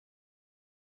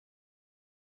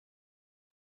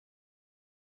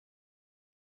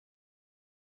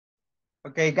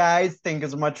Okay, guys, thank you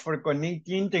so much for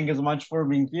connecting. Thank you so much for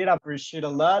being here. I appreciate a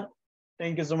lot.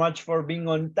 Thank you so much for being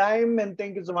on time, and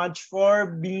thank you so much for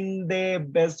being the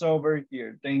best over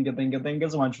here. Thank you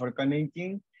so much for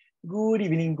connecting. Good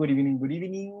evening, good evening, good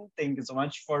evening. Thank you so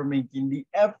much for making the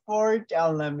effort.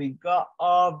 And let me go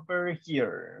over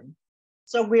here.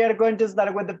 So we are going to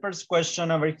start with the first question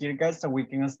over here, guys, so we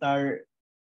can start,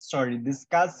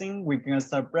 discussing, we can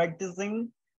start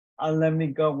practicing. And let me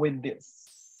go with this.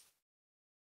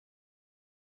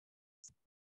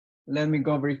 Let me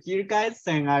go over here, guys,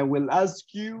 and I will ask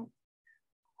you,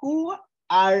 who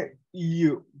are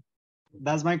you?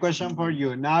 That's my question for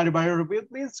you. Now, everybody repeat,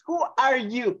 please. Who are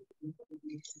you?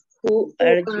 Who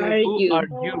are you? Who are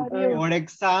you? For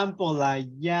example, I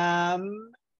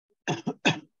am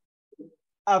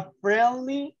a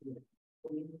friendly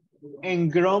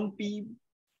and grumpy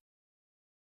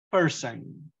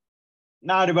person.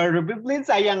 Now, everybody repeat, please.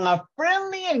 I am a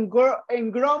friendly and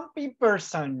grumpy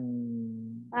person.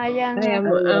 I am I am a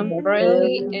friendly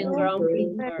friendly and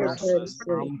grumpy person.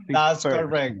 That's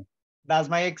correct. That's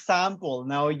my example.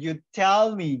 Now you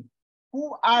tell me,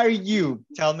 who are you?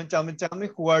 Tell me,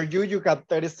 who are you? You have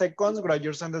 30 seconds. Grab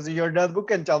your sentence in your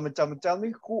notebook and tell me,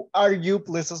 who are you,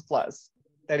 please, plus.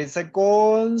 30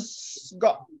 seconds,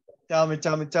 go. Tell me,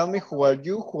 who are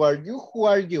you? Who are you? Who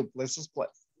are you, please, plus.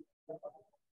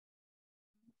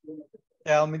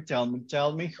 Tell me,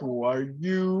 who are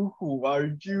you? Who are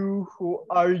you? Who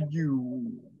are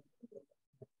you?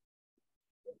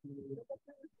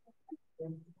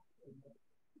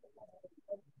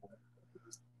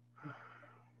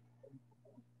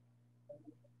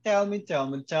 Tell me,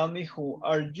 who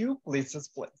are you, please,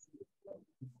 please.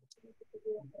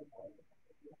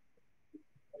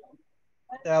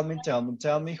 Tell me,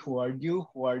 who are you,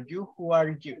 who are you, who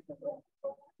are you?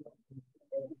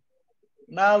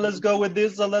 Now let's go with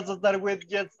this. So let's start with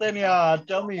Yesenia.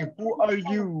 Tell me, who are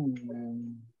you?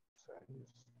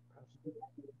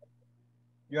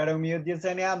 You are on mute,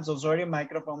 Yesenia. I'm so sorry.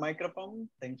 Microphone.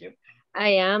 Thank you. I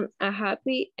am a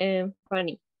happy and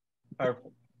funny.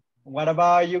 Perfect. What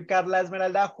about you, Carla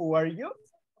Esmeralda? Who are you?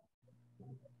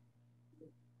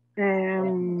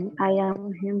 I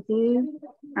am gentle.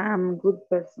 I'm good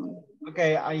person.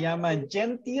 Okay, I am a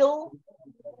gentle.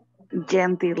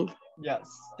 Gentle. Yes,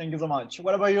 thank you so much.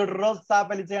 What about you, Rosa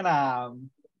Feliciana?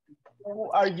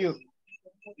 Who are you?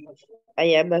 I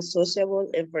am a sociable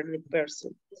and friendly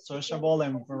person. Sociable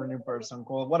and friendly person.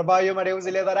 Cool. What about you, Maria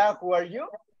Auxilia Dara? Who are you?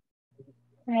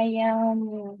 I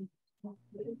am,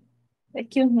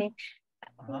 excuse me.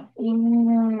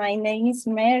 My name is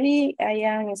Mary. I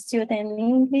am a student in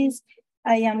English.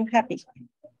 I am happy.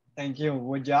 Thank you.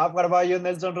 Good job. What about you,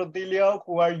 Nelson Rotilio?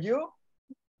 Who are you?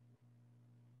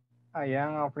 I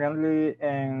am a friendly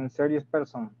and serious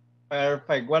person.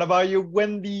 Perfect. What about you,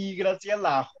 Wendy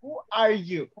Graciela? Who are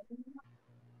you?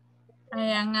 I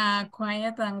am a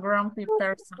quiet and grumpy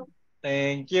person.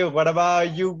 Thank you. What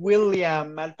about you,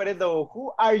 William Alfredo?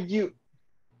 Who are you?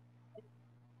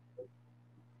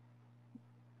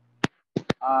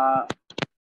 I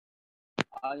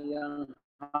am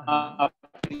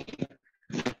happy.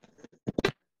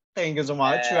 Thank you so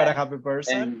much. You are a happy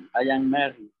person. And I am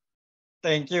married.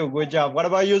 Thank you. Good job. What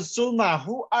about you, Sulma?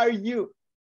 Who are you?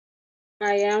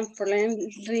 I am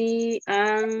friendly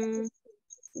and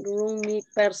gloomy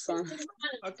person.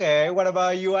 Okay. What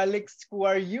about you, Alex? Who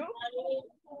are you?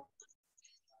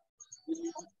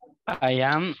 I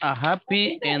am a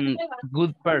happy and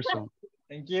good person.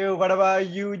 Thank you. What about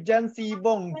you, Jancy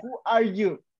Bong? Who are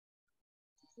you?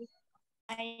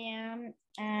 I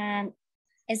am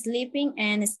sleeping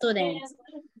and student.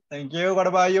 Thank you. What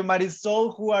about you,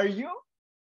 Marisol? Who are you?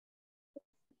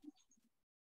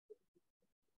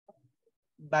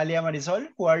 Dalia Marisol,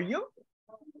 who are you?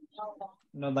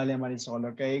 No, Dalia Marisol,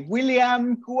 okay.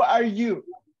 William, who are you?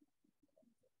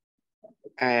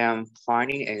 I am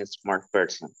funny and smart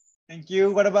person. Thank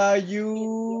you. What about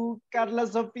you, Carla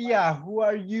Sofia? Who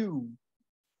are you?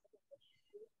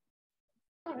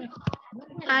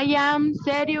 I am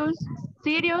serious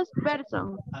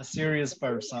person. A serious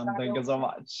person. Thank you so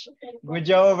much. Good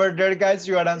job over there, guys.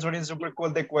 You are answering super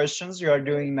cool the questions. You are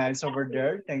doing nice over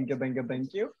there. Thank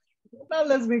you. Now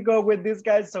let's me go with this,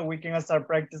 guys, so we can start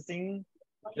practicing.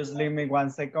 Just leave me 1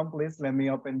 second, please. Let me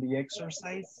open the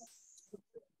exercise.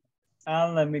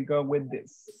 And let me go with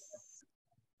this.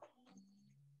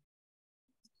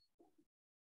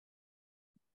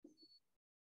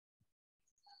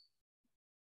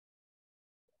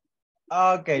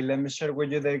 Okay, let me share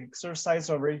with you the exercise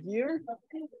over here.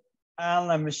 And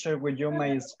let me share with you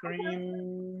my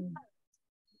screen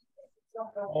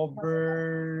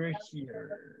over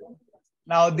here.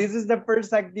 Now, this is the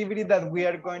first activity that we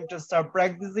are going to start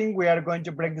practicing. We are going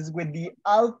to practice with the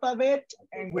alphabet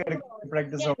and we are going to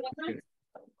practice over here.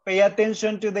 Pay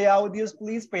attention to the audios,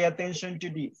 please. Pay attention to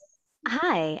this.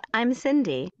 Hi, I'm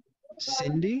Cindy.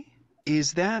 Cindy?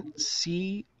 Is that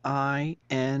Cindy?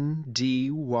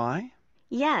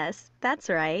 Yes, that's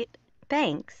right.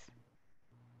 Thanks.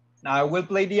 Now, I will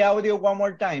play the audio one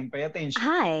more time. Pay attention.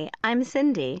 Hi, I'm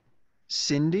Cindy.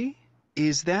 Cindy?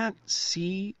 Is that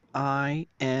Cindy?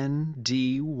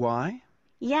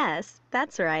 Yes,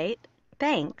 that's right.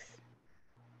 Thanks.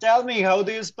 Tell me, how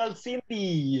do you spell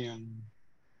Cindy?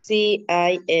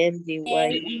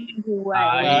 C-I-N-D-Y.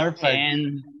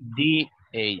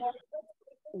 I-N-D-A.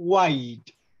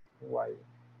 White.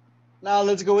 Now,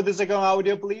 let's go with the second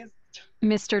audio, please.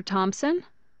 Mr. Thompson?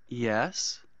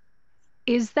 Yes.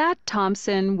 Is that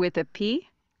Thompson with a P?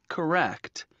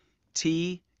 Correct.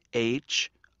 T-H-O-M-P-S-O-N.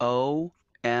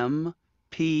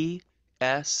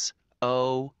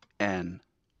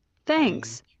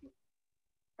 Thanks.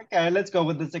 Okay, let's go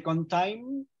with the second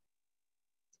time.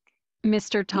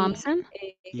 Mr. Thompson?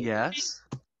 Yes.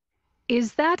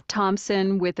 Is that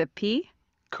Thompson with a P?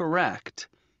 Correct.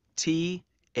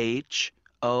 T-H-O-M-P-S-O-N.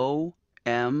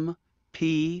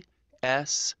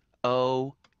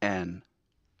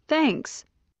 Thanks.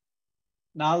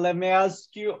 Now let me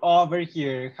ask you over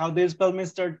here. How do you spell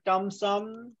Mr.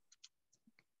 Thompson?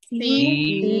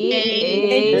 T-H-O-M-P-S-O-N.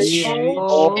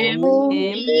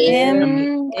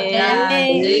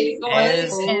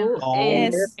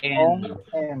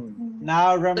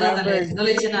 Now remember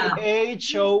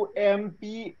T-H-O-M-P-S-O-N,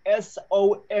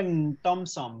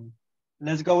 Thompson.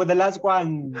 Let's go with the last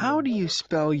one. How do you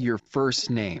spell your first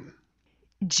name?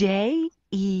 J-E-N-N-I.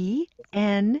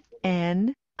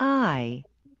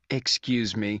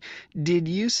 Excuse me, did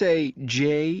you say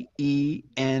J-E-N-N-Y?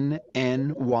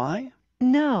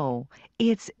 No,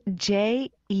 it's J-E-N-N-I.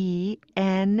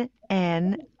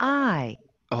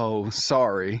 Oh,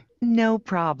 sorry. No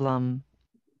problem.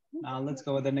 Now let's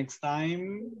go with the next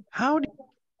time. How do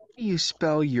you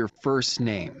spell your first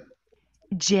name?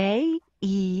 J-E-N-N-I.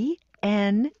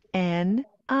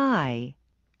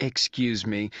 Excuse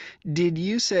me, did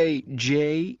you say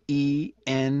J-E-N-N-Y?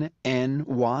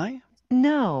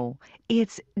 No,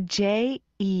 it's J-E-N-N-I.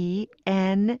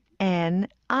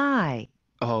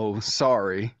 Oh,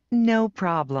 sorry. No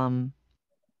problem.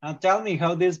 Now tell me,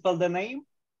 how do you spell the name?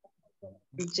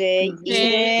 J-E-N-N-I.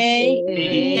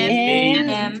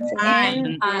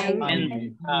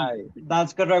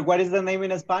 That's correct. What is the name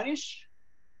in Spanish?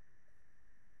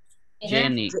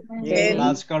 Jenny.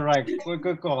 That's correct.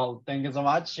 Good call. Thank you so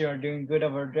much. You're doing good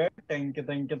over there. Thank you,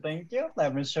 thank you, thank you.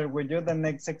 Let me share with you the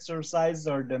next exercise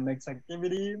or the next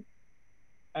activity.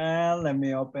 And let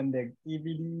me open the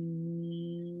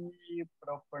activity.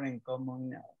 Proper and common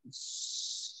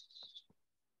nouns.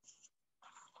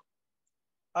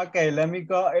 Okay, let me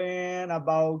go in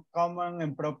about common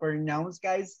and proper nouns,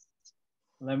 guys.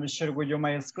 Let me share with you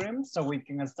my screen so we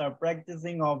can start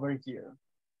practicing over here.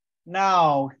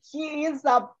 Now, he is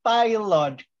a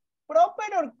pilot.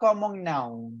 Proper or common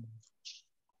noun?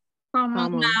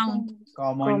 Common noun.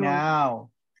 Common noun.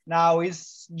 Now,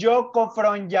 is Yoko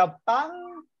from Japan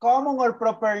common or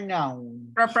proper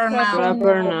noun? Proper noun.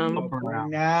 Proper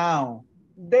noun.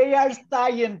 They are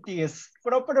scientists.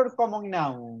 Proper or common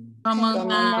noun? Common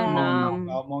noun.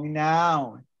 Common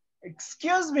noun.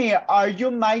 Excuse me, are you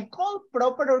Michael?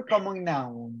 Proper or common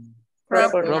noun?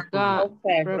 Proper.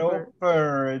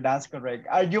 Proper, that's correct.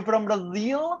 Are you from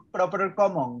Brazil? Proper or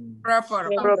common? Proper.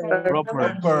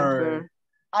 Proper.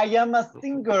 I am a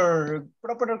singer.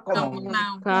 Proper or common?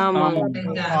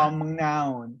 Common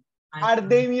noun. Are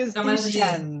they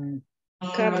musicians?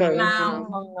 Common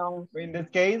noun. In this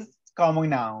case, common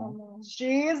noun.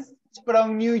 She's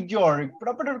from New York.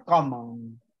 Proper or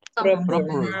common? Proper.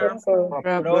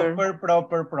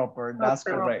 That's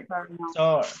correct.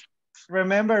 So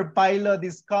remember, pilot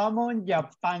is common,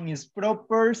 Japan is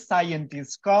proper,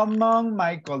 scientist common,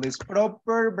 Michael is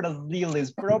proper, Brazil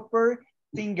is proper,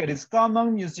 singer is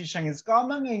common, musician is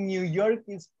common, and New York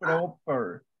is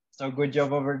proper. So good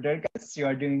job over there, guys. You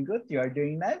are doing good. You are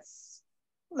doing nice.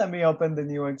 Let me open the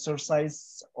new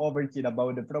exercise over here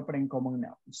about the proper and common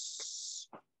nouns.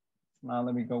 Now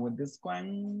let me go with this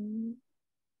one.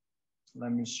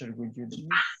 Let me share with you this.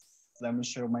 Let me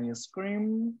share my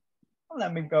screen.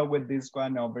 Let me go with this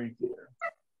one over here.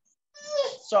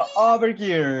 So over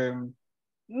here,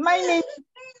 my name is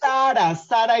Sarah.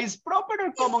 Sarah is proper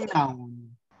or common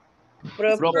noun?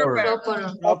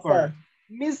 Proper.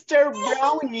 Mr.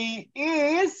 Brownie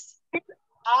is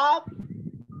a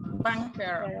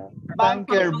banker.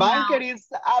 Banker is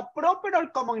a proper or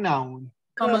common noun?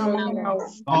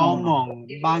 Common.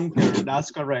 Banker.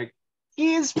 That's correct.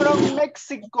 He is from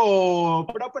Mexico.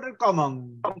 Proper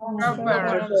common.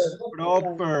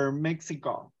 Proper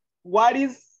Mexico. What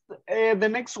is the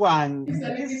next one?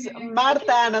 Is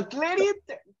Marta an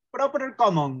athlete? Proper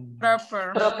common.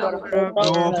 Proper.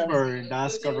 Proper.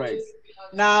 That's correct.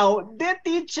 Now, the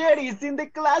teacher is in the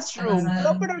classroom.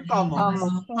 Proper or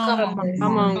common?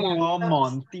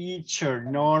 Common. Teacher.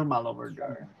 Normal over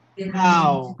there.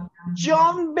 Now,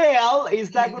 John Bell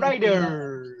is the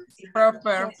writer.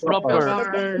 Proper.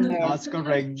 That's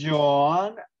correct.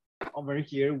 John. Over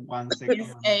here, 1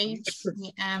 second.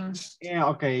 H-E-M. Yeah,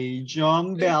 okay.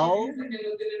 John Bell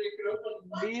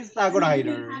is a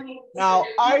writer. Now,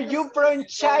 are you from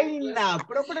China?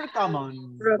 Proper or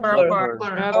common?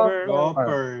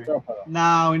 Proper.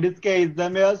 Now, in this case,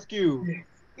 let me ask you,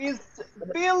 is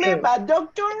Philip a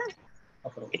doctor?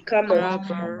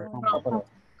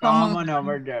 Common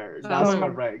over there. That's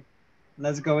correct.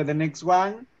 Let's go with the next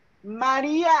one.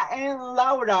 Maria and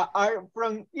Laura are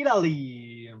from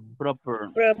Italy. Proper.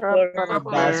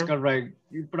 That's correct.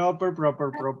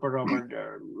 Proper over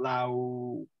there.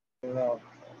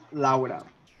 Laura.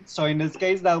 So in this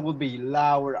case, that would be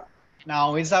Laura.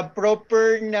 Now it's a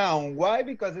proper noun. Why?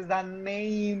 Because it's a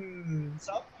name.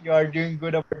 So you are doing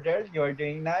good over there. You are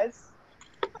doing nice.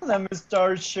 Let me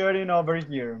start sharing over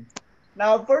here.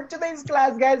 Now for today's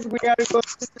class, guys, we are going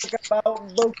to talk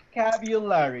about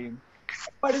vocabulary.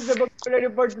 What is the vocabulary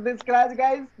for today's class,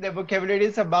 guys? The vocabulary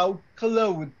is about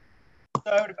clothes.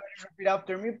 So everybody repeat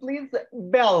after me, please.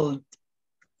 Belt.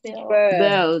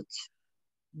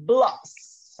 Blouse.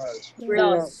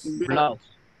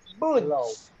 Boots.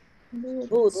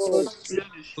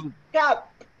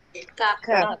 Cap.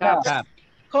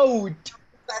 Coat.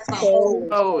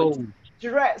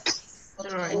 Dress.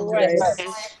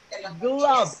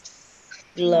 Gloves.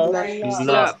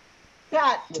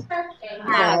 Hat.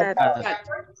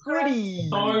 Hoodie.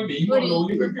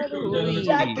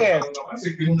 Jacket.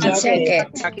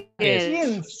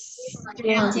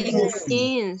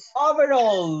 Jeans.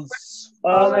 Overalls.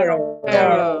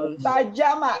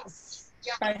 Pajamas.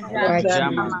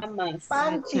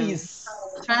 Panties.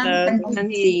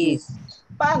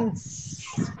 Pants.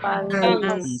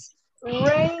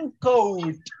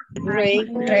 Raincoat.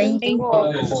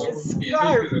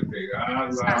 Scarf.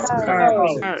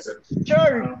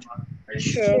 Shirt.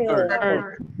 Shoes.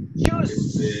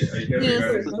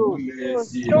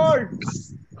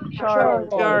 Shorts.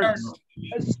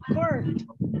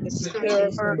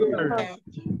 Skirt.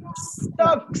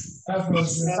 Socks.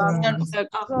 Suit.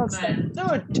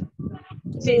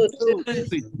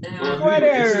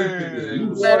 Sweater.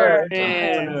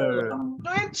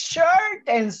 Sweatshirt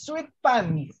and sweat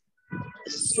pants.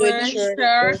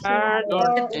 Sweatshirt and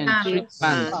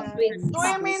pants.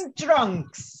 Swimming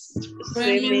trunks.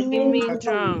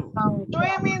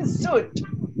 Swimming suit.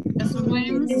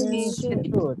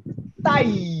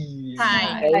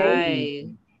 Tie.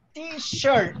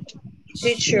 T-shirt.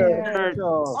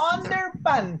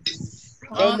 Underpants.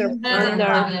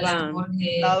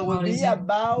 That will be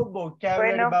about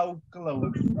vocabulary about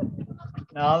clothes.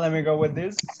 Now let me go with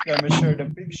this. Let me share the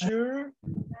picture.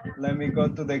 Let me go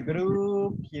to the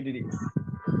group. Here it is.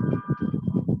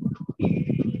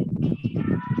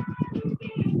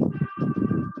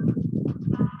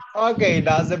 Okay,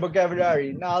 that's the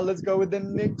vocabulary. Now let's go with the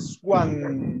next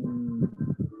one.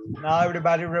 Now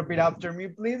everybody repeat after me,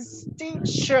 please.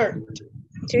 T-shirt.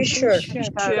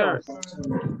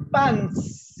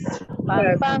 Pants.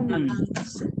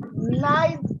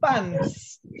 Night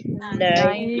pants.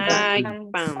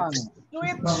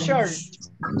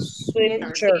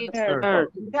 Sweatshirt.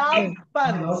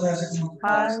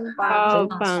 Half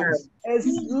pants.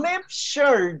 Slip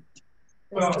shirt.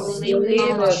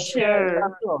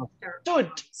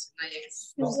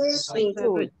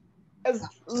 Suit. As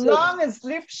long as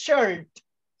slip shirt.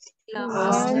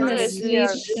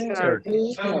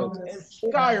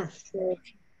 Scarf.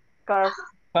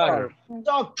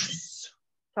 Socks.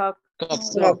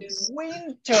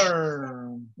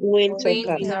 Winter.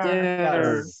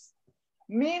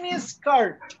 Mini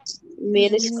skirt.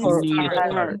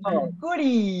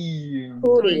 Hoodie.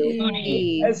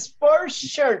 Sports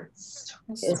shirts.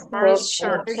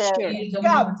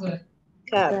 Cap.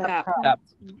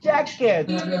 Jacket.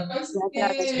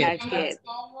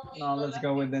 Now let's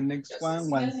go with the next one.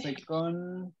 1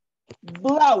 second.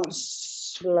 Blouse.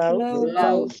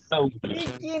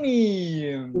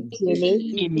 Bikini.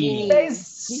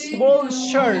 Baseball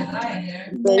shirt.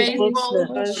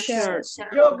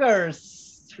 Joggers.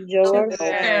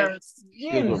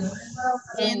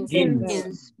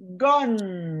 Jeans. Gun.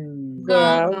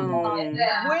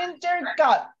 Winter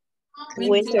cut.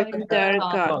 Winter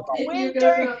cut.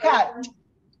 Winter hat.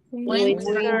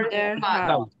 Winter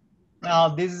hat. Now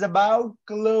this is about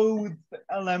clothes.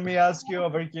 And let me ask you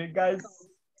over here, guys.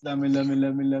 Let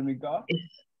me go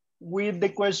with the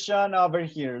question over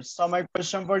here. So my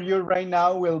question for you right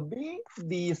now will be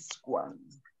this one.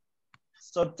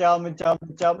 So tell me,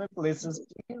 please.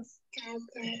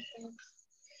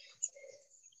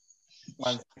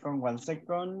 One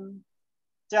second.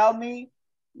 Tell me,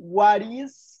 what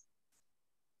is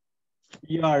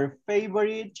your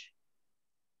favorite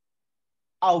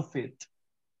outfit?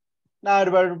 Now,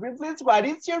 please, what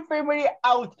is your favorite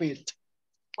outfit?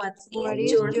 What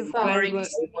is your favorite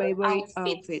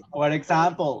outfit? For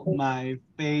example, my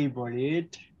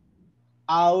favorite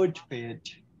outfit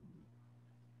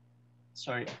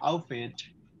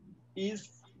is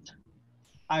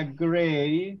a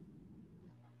gray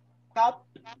cap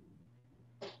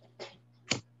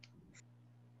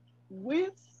with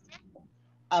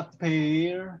a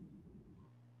pair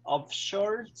of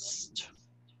shorts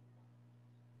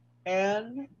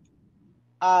and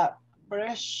a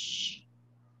fresh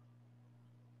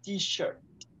t-shirt.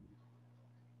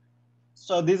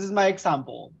 So this is my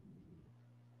example.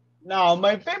 Now,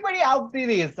 my favorite outfit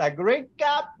is a gray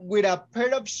cap with a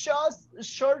pair of shorts,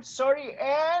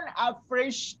 and a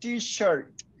fresh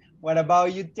t-shirt. What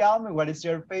about you? Tell me, what is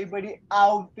your favorite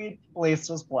outfit?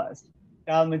 Places plus.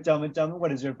 Tell me,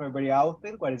 what is your favorite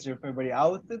outfit? What is your favorite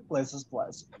outfit? Places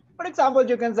plus. For example,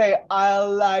 you can say, I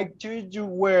like to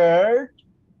wear.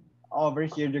 Over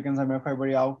here, you can say my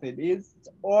favorite outfit is,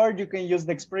 or you can use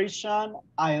the expression,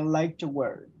 I like to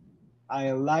wear.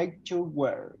 I like to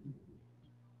wear.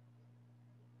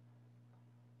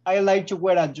 I like to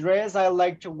wear a dress. I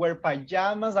like to wear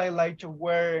pajamas. I like to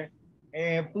wear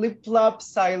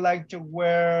flip-flops. I like to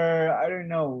wear, I don't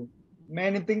know,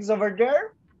 many things over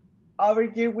there. Over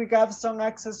here, we have some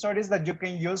accessories that you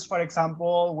can use. For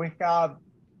example, we have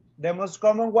the most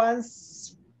common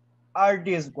ones are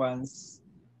these ones.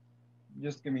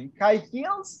 Just give me high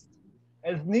heels,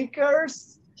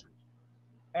 sneakers,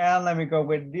 and let me go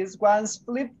with these ones,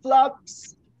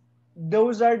 flip-flops.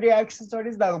 Those are the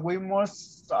accessories that we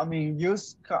most,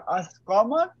 use as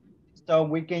common. So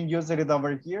we can use it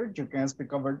over here. You can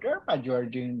speak over there, but you are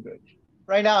doing good.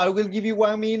 Right now, I will give you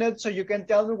 1 minute so you can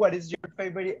tell me what is your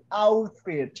favorite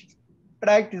outfit.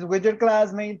 Practice with your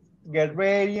classmates, get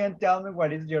ready and tell me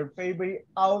what is your favorite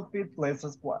outfit,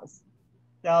 places plus.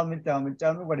 Tell me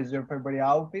what is your favorite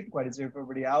outfit? What is your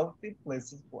favorite outfit?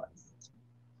 Places plus.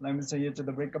 Let me send you to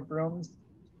the breakup rooms.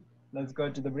 Let's go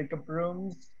to the breakup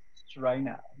rooms right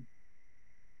now.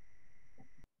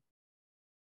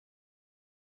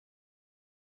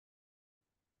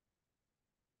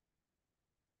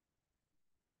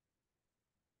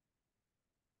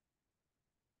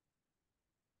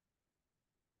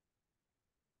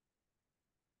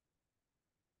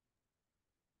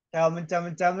 Tell me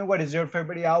what is your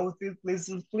favorite outfit, please.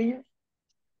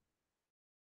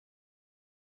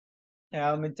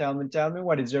 Tell me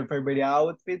what is your favorite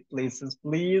outfit, please.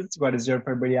 What is your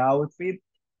favorite outfit?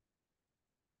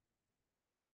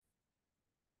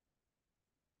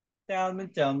 Tell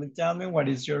me what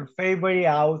is your favorite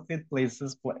outfit, please.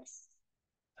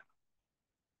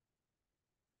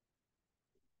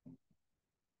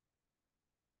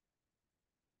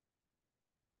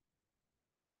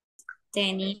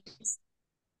 Tennis.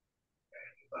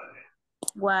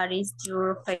 What is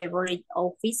your favorite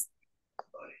office?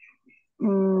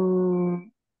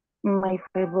 My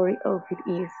favorite outfit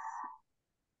is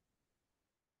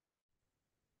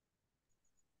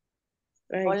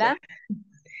Hola,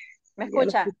 ¿me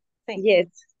escucha? Sí. Yes.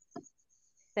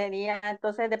 Sería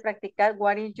entonces de practicar,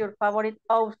 what is your favorite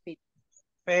outfit?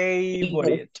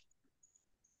 Favorite.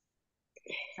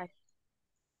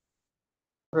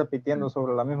 Repitiendo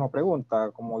sobre la misma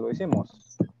pregunta, como lo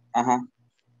hicimos. Ajá,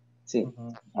 sí.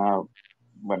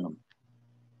 Bueno.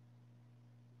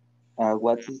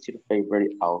 What is your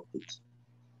favorite outfit?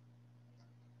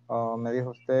 Me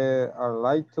dijo usted, I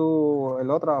like to,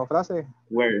 ¿la otra frase?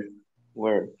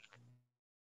 Where?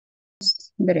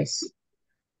 Dress.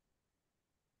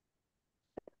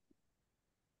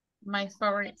 My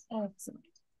favorite outfit.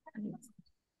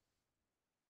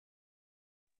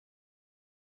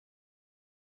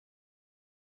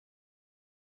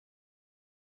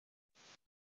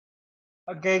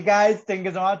 Okay, guys, thank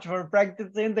you so much for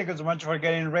practicing. Thank you so much for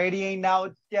getting ready. And now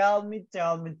tell me,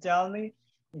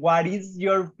 what is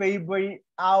your favorite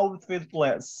outfit,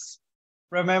 please?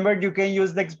 Remember, you can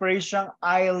use the expression,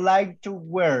 I like to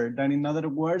wear. Then in other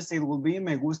words, it will be,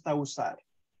 me gusta usar.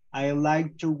 I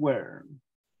like to wear.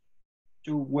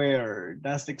 To wear,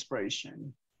 that's the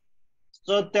expression.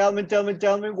 So tell me,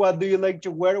 what do you like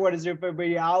to wear? What is your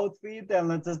favorite outfit? And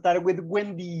let's start with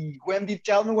Wendy. Wendy,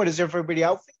 tell me, what is your favorite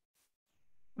outfit?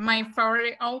 My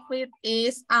favorite outfit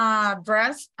is a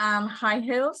dress and high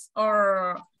heels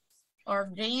or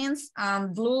jeans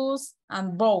and blues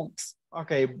and boots.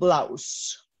 Okay,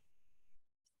 blouse.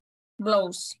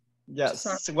 Blouse. Yes.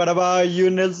 Sorry. What about you,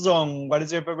 Nelson? What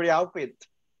is your favorite outfit?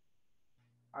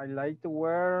 I like to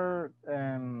wear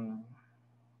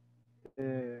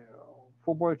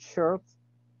football shirts.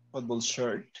 Football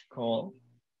shirt, cool.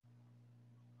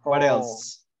 What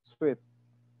else? Sweet.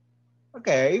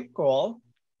 Okay, cool.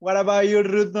 What about you,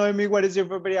 Ruth Noemi? What is your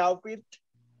favorite outfit?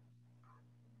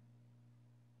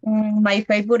 My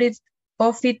favorite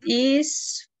outfit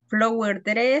is flower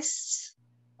dress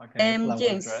and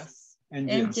jeans. Dress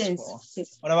and jeans. Cool.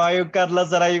 Yes. What about you, Carla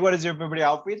Saray? What is your favorite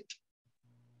outfit?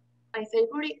 My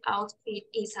favorite outfit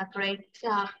is a gray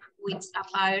top with a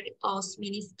pair of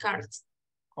mini skirts.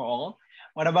 Cool.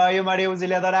 What about you, Maria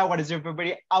Auxiliadora? What is your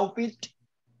favorite outfit?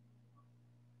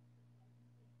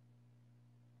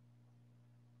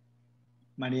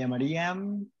 Maria.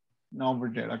 No, over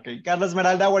there. Okay. Carla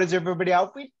Esmeralda, what is your favorite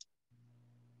outfit?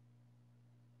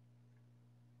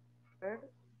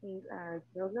 Is a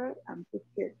jogger and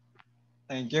t-shirt.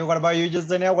 Thank you. What about you,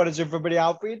 Justenia? What is your favorite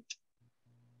outfit?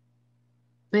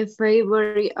 My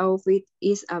favorite outfit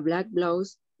is a black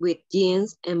blouse with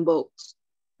jeans and boots.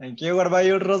 Thank you. What about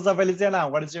you, Rosa Feliciana?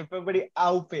 What is your favorite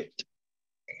outfit?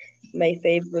 My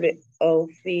favorite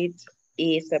outfit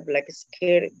is a black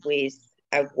skirt with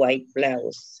a white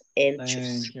blouse and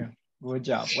shoes. Thank you. Good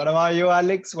job. What about you,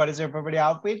 Alex? What is your favorite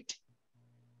outfit?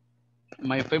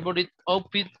 My favorite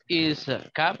outfit is a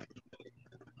cap,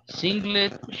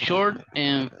 singlet, short,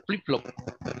 and flip-flop.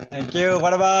 Thank you.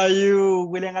 What about you,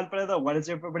 William Alfredo? What is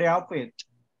your favorite outfit?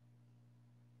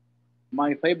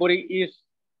 My favorite is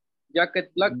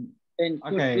jacket black and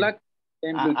shoes black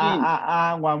and blue jeans.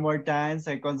 One more time.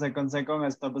 Second.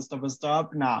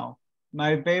 Stop. Now,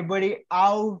 my favorite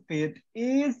outfit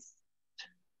is...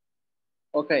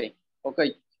 Okay.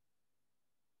 My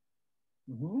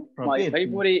Repeat.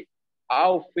 favorite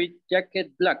outfit,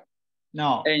 jacket black.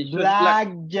 No, and shoes black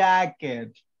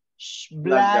jacket,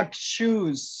 black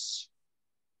shoes.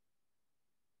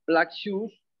 Black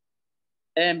shoes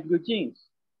and blue jeans.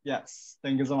 Yes,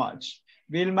 thank you so much.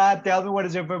 Vilma, tell me, what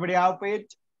is your favorite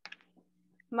outfit?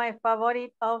 My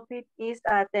favorite outfit is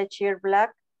a t-shirt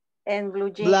black and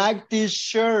blue jeans. Black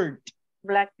t-shirt.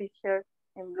 Black t-shirt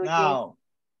and blue jeans. Now,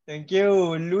 thank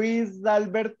you. Luis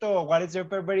Alberto, what is your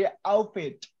favorite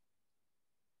outfit?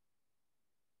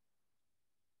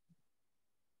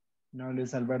 No,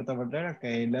 Luis Alberto over there.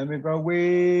 Okay, let me go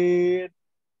with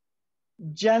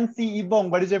Jancy Yvonne.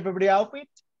 What is your favorite outfit?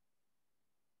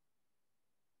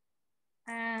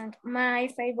 And my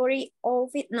favorite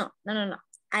outfit, no.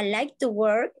 I like to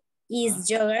wear is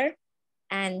jogger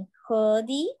and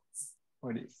hoodie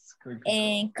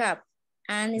and cap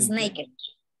and sneakers.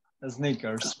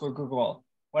 Sneakers, cool.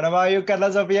 What about you,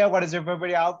 Carla Sofia? What is your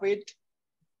favorite outfit?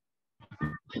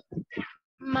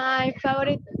 My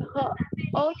favorite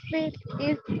outfit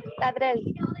is a dress.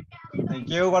 Thank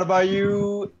you. What about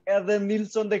you, Eden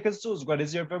Nilsson de Jesus? What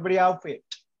is your favorite outfit?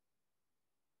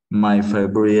 My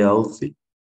favorite outfit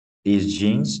is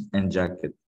jeans and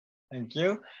jacket. Thank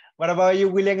you. What about you,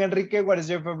 William Enrique? What is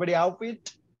your favorite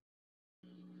outfit?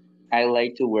 I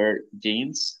like to wear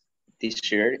jeans,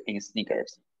 t-shirt, and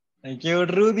sneakers. Thank you.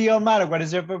 Rudy Omar, what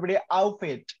is your favorite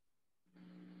outfit?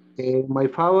 My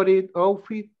favorite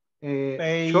outfit,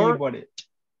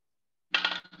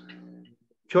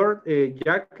 short,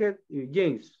 jacket,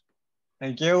 jeans.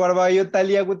 Thank you. What about you,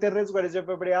 Talia Gutierrez? What is your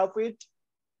favorite outfit?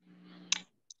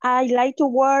 I like to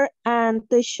wear a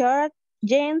t-shirt,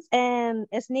 jeans, and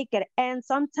a sneaker. And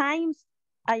sometimes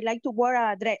I like to wear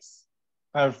a dress.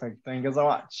 Perfect. Thank you so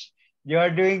much. You are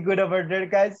doing good over there,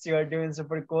 guys. You are doing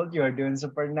super cool. You are doing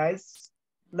super nice.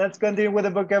 Let's continue with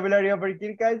the vocabulary over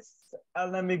here, guys.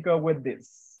 And let me go with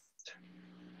this.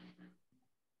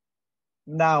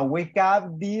 Now we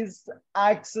have these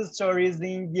accessories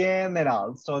in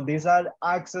general. So these are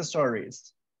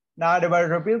accessories. Now everybody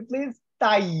repeat, please.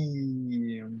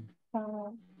 Tie.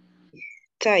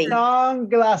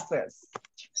 Sunglasses.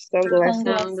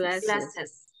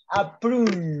 Sunglasses. A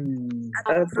prune.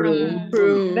 A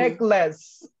prune.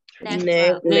 Necklace.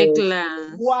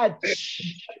 Necklace. Watch.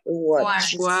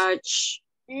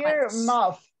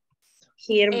 Earmuff.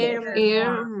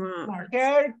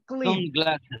 Hair clip.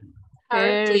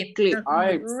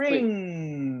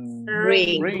 Ring.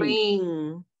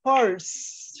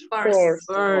 Purse.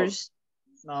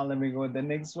 Now let me go with the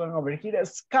next one over here.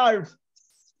 Scarf.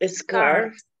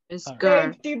 Scarf.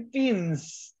 Safety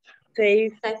pins.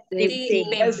 Safety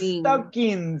pin.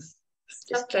 Stockings.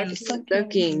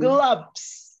 Stocking.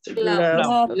 Gloves.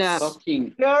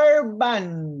 Stocking.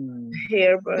 Hairband.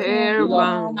 Hairband.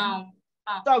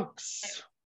 Socks.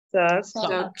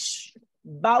 Socks.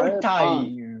 Bow tie.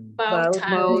 Bow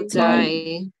tie.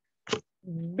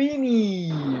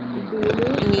 Beanie.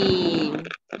 Beanie.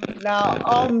 Now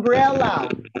umbrella.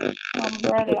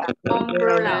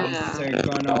 Umbrella.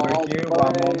 Second over here.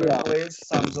 One moment, please.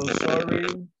 I'm so sorry.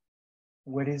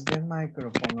 Where is the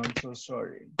microphone? I'm so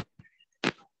sorry.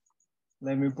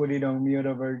 Let me put it on mute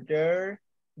over there.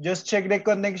 Just check the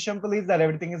connection, please, that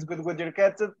everything is good with your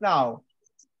headset now.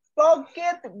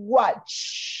 Pocket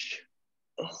watch.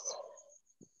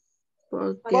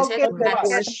 Pocket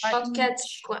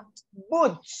watch.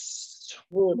 Boots.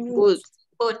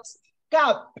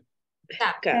 Cap.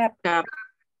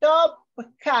 Top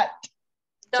hat.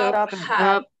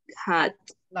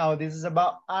 Now this is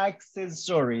about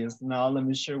accessories. Now let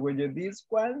me share with you these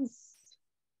ones.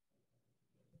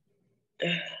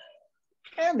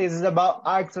 And this is about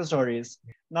accessories.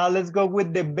 Now let's go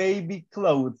with the baby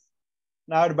clothes.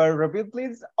 Now everybody repeat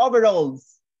please.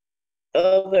 Overalls.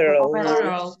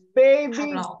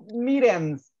 Baby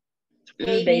mittens.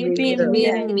 Baby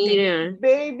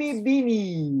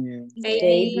Beanie.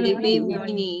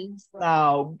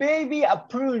 Now baby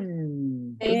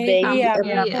apron.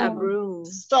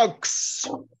 Socks.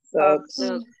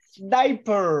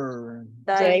 Diaper.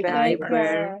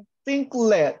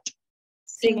 Singlet.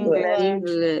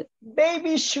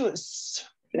 Baby shoes.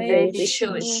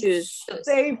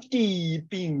 Safety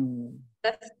pin.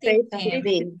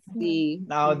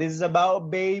 Now this is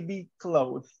about baby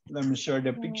clothes. Let me show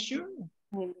the picture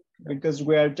because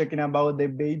we are talking about the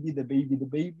baby.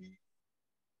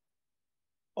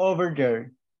 Over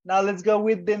there. Now let's go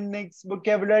with the next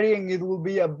vocabulary and it will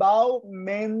be about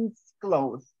men's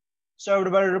clothes. So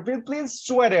everybody repeat please.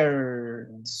 Sweater.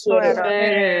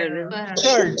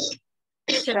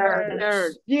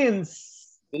 Shirt. Jeans.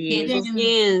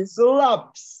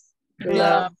 Gloves.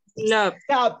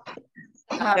 Cap.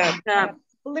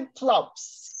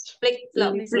 Flip-flops.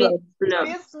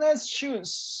 Business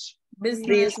shoes.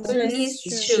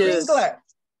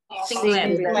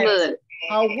 Singlet.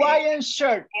 Hawaiian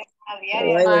shirt.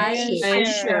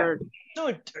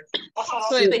 Suit.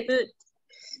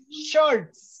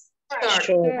 Shorts.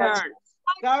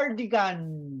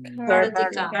 Cardigan.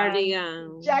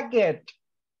 Jacket.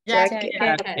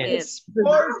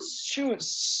 Sports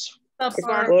shoes. Bow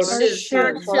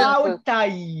tie.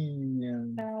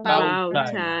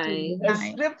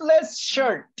 Sleeveless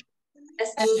shirt.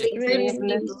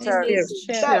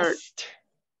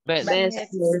 Vest.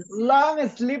 Long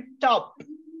sleeve top.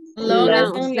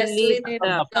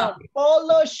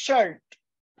 Polo shirt.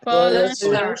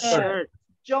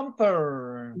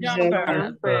 Jumper.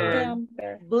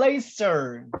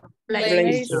 Blazer.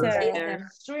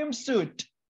 Swimsuit.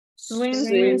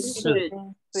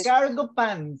 Cargo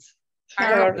pants.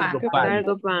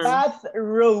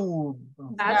 Bathrobe.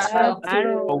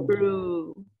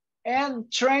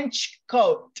 And trench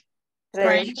coat.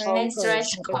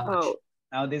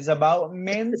 Now this is about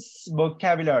men's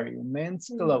vocabulary, men's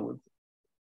clothes.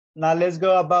 Now let's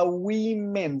go about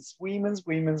women's.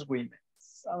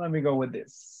 So let me go with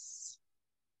this.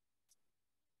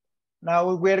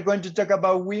 Now we're going to talk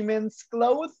about women's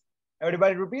clothes.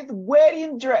 Everybody repeat,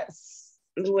 wedding dress.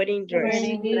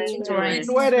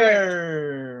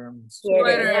 Sweater.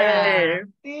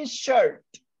 T-shirt.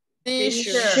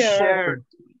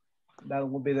 That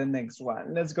will be the next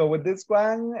one. Let's go with this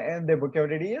one. And the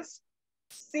vocabulary is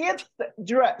sit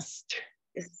dressed.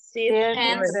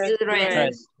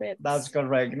 That's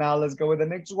correct. Now let's go with the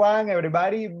next one.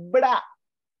 Everybody, bra.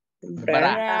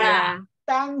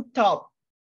 Tank top.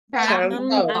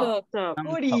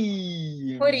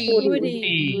 Hoodie.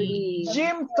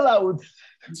 Gym clothes.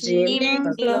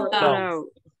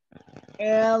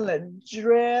 And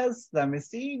dress. Let me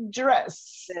see.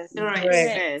 Dress.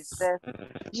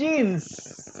 Jeans.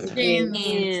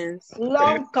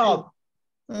 Long coat.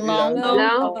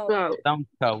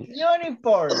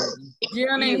 Uniform.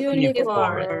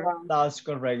 That's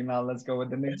correct. Now let's go with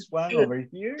the next one over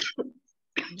here.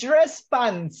 Dress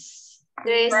pants.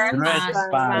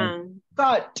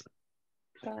 Cut.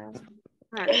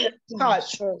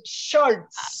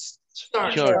 Shorts.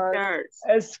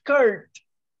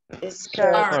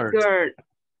 Skirt.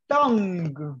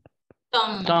 Tongue.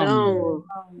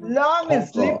 Long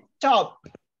sleeve top.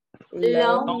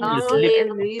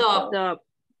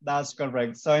 That's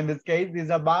correct. So in this case, this is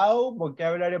about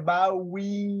vocabulary about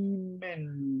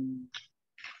women.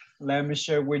 Let me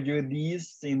share with you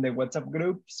these in the WhatsApp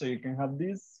group so you can have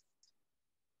this.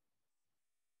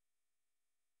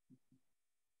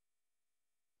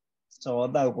 So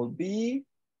that will be,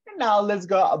 and now let's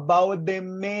go about the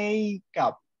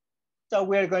makeup. So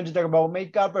we are going to talk about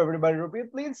makeup. Everybody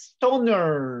repeat, please.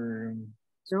 Toner.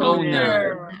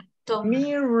 Toner.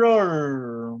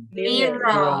 Mirror.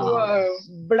 Mirror.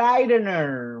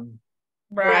 Brightener.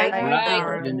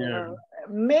 Brightener.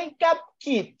 Makeup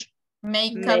kit.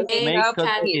 Makeup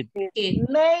kit.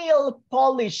 Nail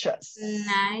polishes.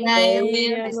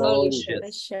 Nail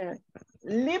polishes.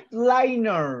 Lip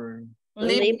liner.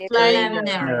 Lip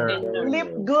liner.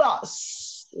 Lip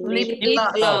gloss. Lip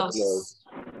gloss.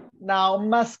 Now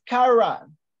mascara.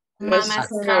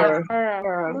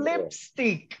 Mascara.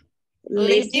 Lipstick.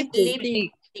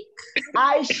 Lipstick.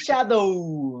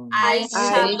 Eyeshadow.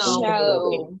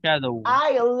 Eyeshadow.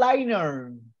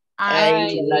 Eyeliner.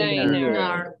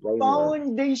 Eyeliner.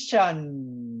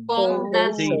 Foundation.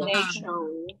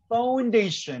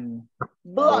 Foundation.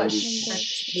 Blush.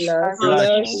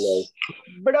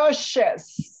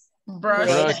 Brushes.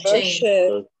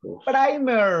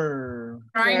 Primer.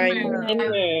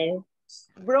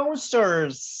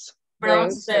 Bronzers.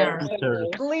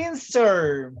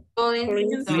 Cleanser.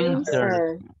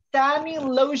 Tanning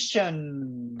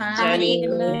lotion.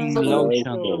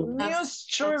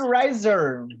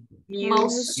 Moisturizer.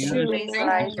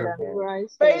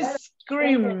 Face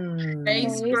cream.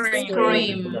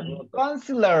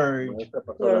 Concealer.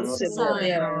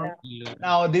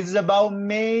 Now this is about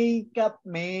makeup.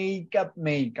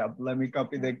 Let me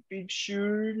copy the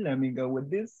picture. Let me go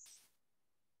with this.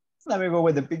 Let me go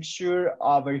with the picture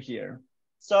over here.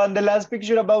 So on the last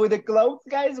picture about with the clothes,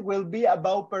 guys, will be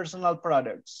about personal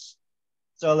products.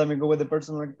 So let me go with the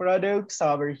personal products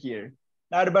over here.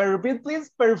 Now everybody repeat,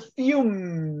 please.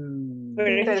 Perfume.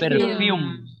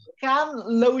 Hand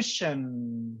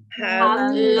lotion.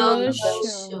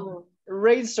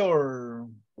 Razor.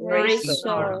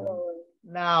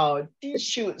 Now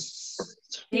tissues.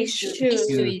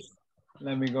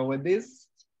 Let me go with this.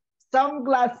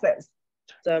 Sunglasses.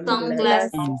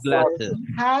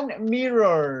 Hand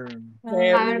mirror.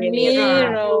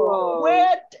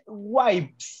 Wet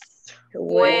wipes.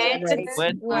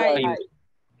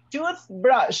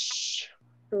 Toothbrush.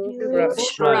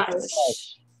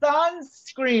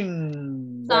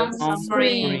 Sunscreen.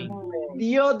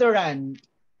 Deodorant.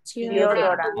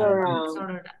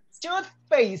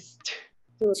 Toothpaste.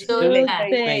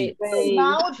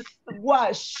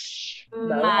 Mouthwash.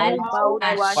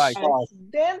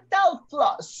 Dental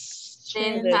floss.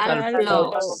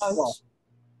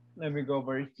 Let me go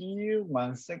over here.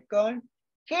 1 second.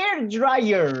 Hair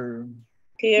dryer.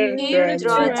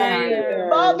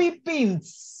 Bobby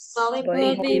pins.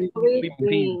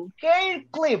 Hair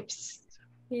clips.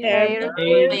 Hair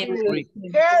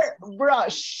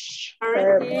brush.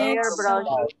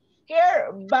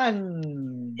 Hair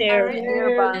band. Hair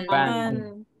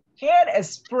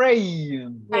spray.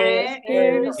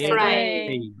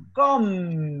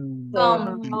 Comb.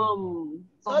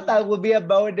 So that will be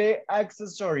about the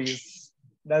accessories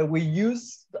that we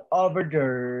used over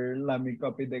there. Let me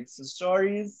copy the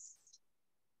accessories.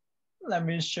 Let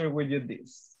me share with you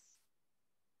this.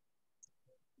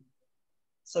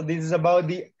 So this is about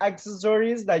the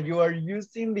accessories that you are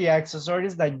using, the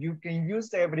accessories that you can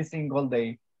use every single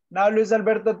day. Now, Luis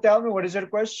Alberto, tell me, what is your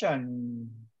question?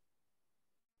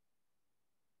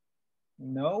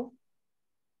 No?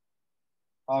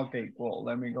 Okay, cool.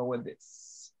 Let me go with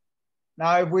this.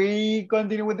 Now, if we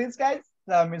continue with this, guys,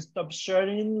 let me stop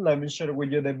sharing. Let me share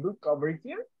with you the book over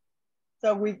here.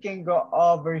 So we can go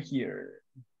over here.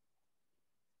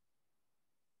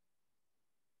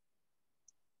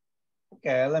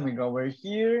 Okay, let me go over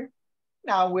here.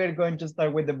 Now we're going to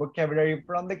start with the vocabulary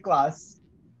from the class.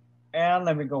 And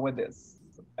let me go with this.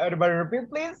 Everybody repeat,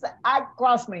 please. A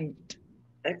classmate.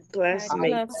 A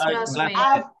classmate.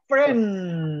 A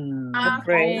friend. A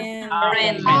friend.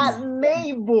 A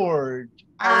neighbor.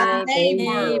 A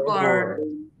neighbor.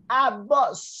 A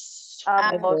boss.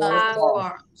 A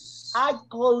boss. A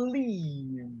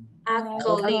colleague. A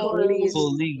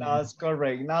colleague. That's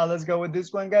correct. Now let's go with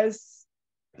this one, guys.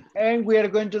 And we are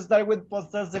going to start with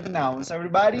possessive nouns.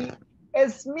 Everybody,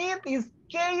 Smith is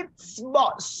Kate's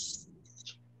boss.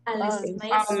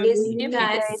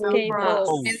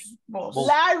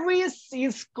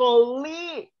 Larry's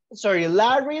colleague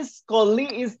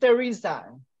is Teresa.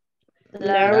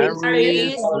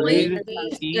 Larry's colleague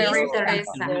is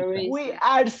Teresa. We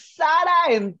are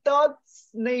Sarah and Todd's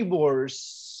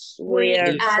neighbors. We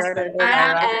are Sarah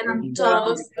and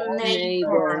Todd's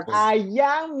neighbors. I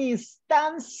am Miss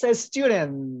Tan's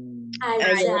student.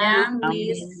 I am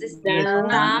Miss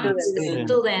Tan's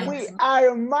student. We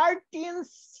are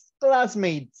Martin's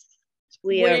classmates.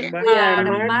 We are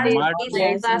Marty's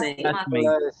classmate. classmate.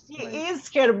 He is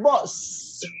her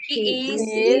boss. He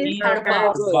is her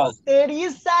boss.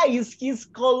 Teresa is his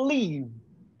colleague.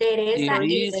 Teresa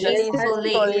is his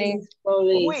colleague.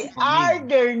 We are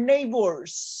their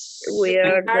neighbors. We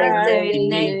are their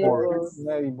Neighbor.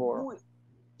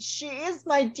 She is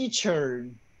my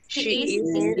teacher. She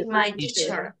is my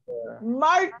teacher.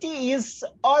 Marty is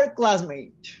our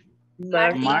classmate.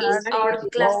 Marty is our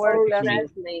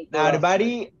classmate. Now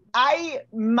everybody,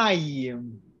 my.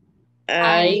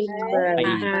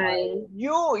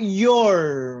 You,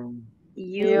 your.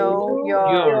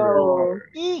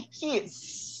 He,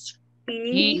 his.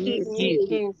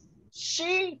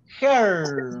 She,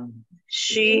 her.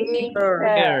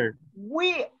 Her.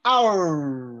 We,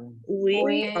 our.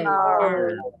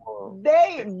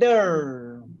 They,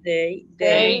 their.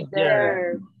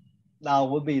 Now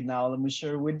let me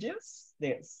share with you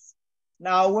this.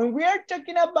 Now, when we are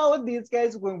talking about this,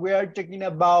 guys, when we are talking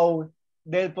about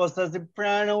the possessive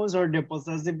pronouns or the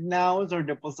possessive nouns or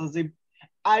the possessive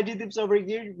adjectives over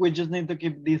here, we just need to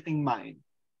keep this in mind.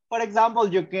 For example,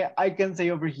 I can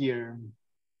say over here,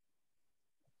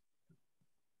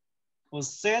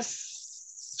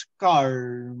 possess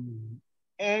car,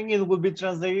 and it will be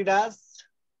translated as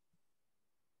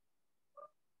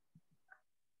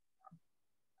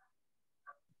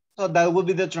so that would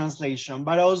be the translation,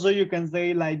 but also you can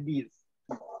say like this.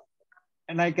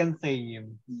 And I can say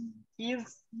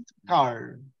his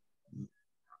car.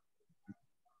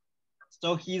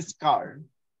 So his car.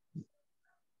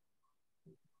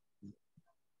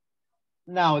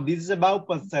 Now this is about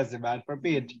possessive, I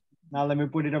repeat. Now let me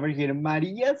put it over here.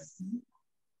 Maria's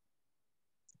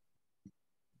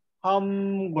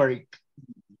homework.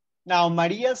 Now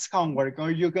Maria's homework, or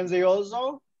you can say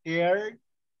also her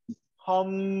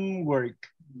homework.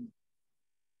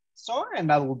 So, and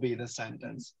that will be the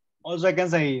sentence. Also, I can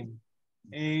say,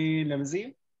 let me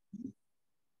see.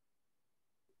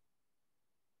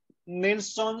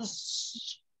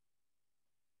 Nelson's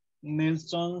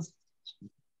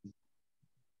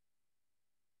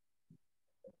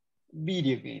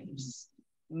video games.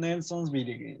 Nelson's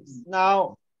video games.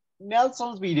 Now,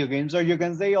 Nelson's video games, or you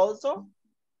can say also,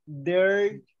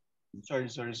 their,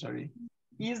 sorry.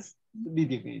 His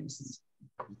video games.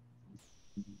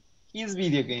 His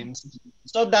video games.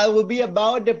 So that will be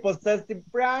about the possessive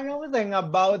pronouns and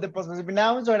about the possessive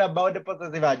nouns or about the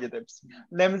possessive adjectives.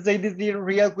 Let me say this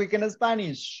real quick in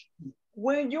Spanish.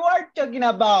 When you are talking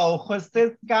about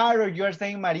Jose's car, or you are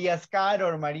saying Maria's car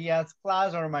or Maria's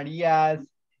class or Maria's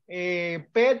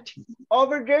pet,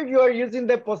 over there you are using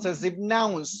the possessive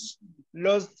nouns,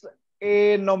 los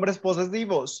nombres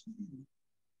posesivos.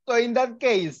 So in that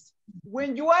case,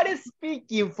 when you are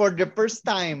speaking for the first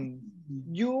time,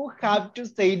 you have to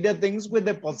say the things with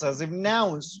the possessive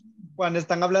nouns. Cuando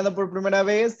están hablando por primera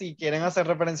vez y quieren hacer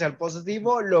referencia al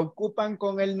posesivo, lo ocupan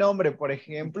con el nombre. Por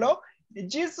ejemplo,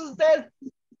 Jesus says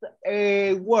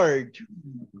a word.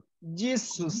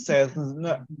 Jesus says,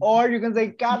 or you can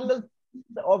say Carlos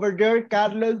over there,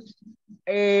 Carlos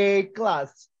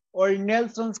class, or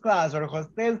Nelson's class, or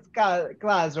José's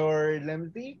class, or let me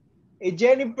see,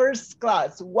 Jennifer's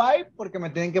class. Why? Porque me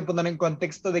tienen que poner en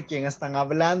contexto de quién están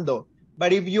hablando.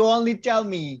 But if you only tell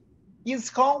me his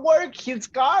homework, his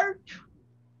card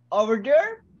over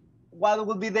there, what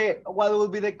will be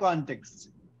the context?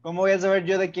 ¿Cómo voy a saber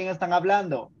yo de quién están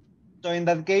hablando? So in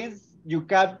that case, you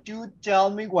have to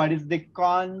tell me what is the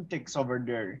context over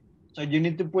there. So you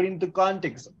need to put into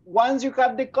context. Once you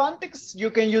have the context,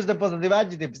 you can use the positive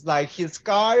adjectives like his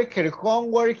car, her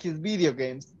homework, his video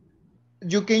games.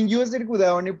 You can use it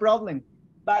without any problem.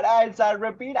 But as I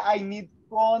repeat, I need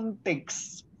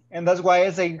context. And that's why I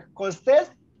say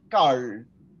José's car.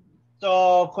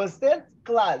 So José's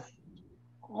class,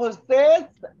 José's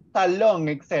salon,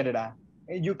 etc.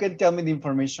 And you can tell me the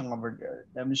information over there.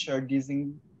 Let me share this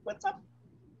in WhatsApp.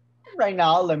 Right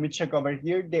now, let me check over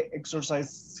here the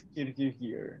exercise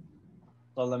here.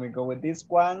 So let me go with this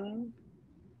one.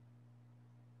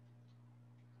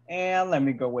 And let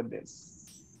me go with this.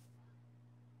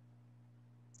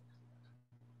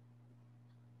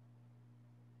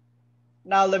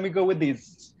 Now let me go with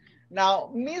this.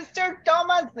 Now, Mr.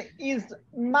 Thomas is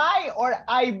my or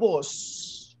I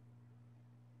boss?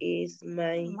 Is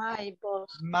my boss.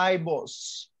 My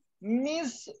boss.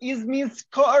 Miss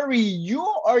Corey, you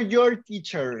or your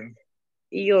teacher?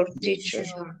 Your teacher.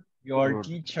 Your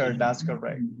teacher, that's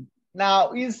correct.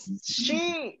 Now, is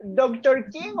she Dr.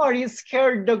 King or is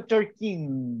her Dr.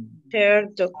 King? Her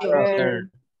Dr.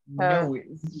 No,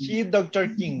 she Dr.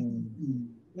 King.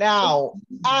 Now,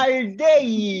 are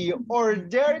they or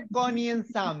they're Connie and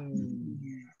Sam?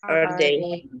 Are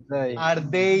they? Are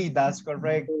they? That's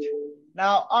correct.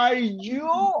 Now, are you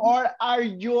or are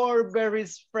your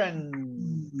best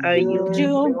friends? Are you?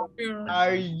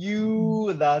 Are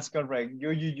you? That's correct.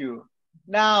 You.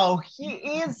 Now, he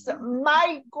is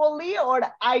my colleague or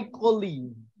I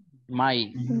colleague?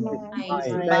 My.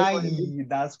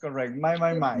 That's correct.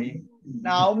 My.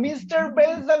 Now, Mr.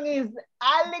 Benson is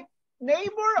Alex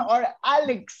neighbor or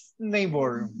Alex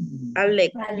neighbor?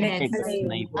 Alex.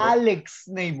 Alex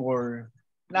neighbor.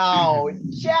 Now,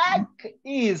 Jack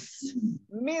is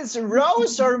Miss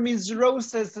Rose or Miss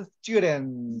Rose's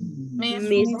student?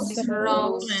 Miss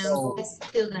Rose. Miss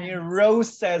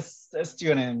Rose's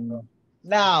student.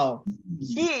 Now,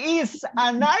 he is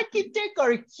an architect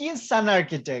or he's an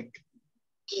architect?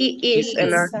 He is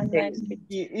an architect.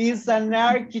 He is an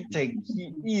architect.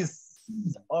 He is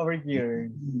over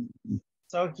here.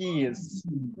 So he is.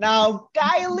 Now,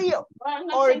 Kylie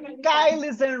or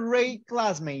Kylie's and Ray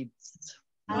classmates?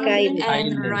 Kylie.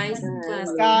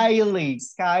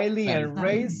 Kylie and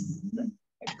Ray's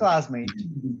classmate.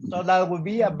 So that would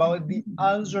be about the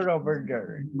answer over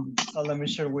there. So let me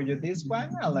share with you this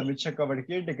one and let me check over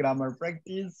here the grammar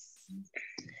practice.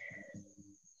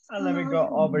 And let me go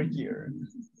over here.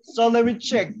 So let me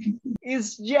check.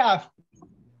 Is Jeff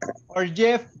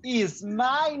is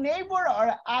my neighbor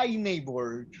or I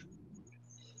neighbor?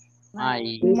 My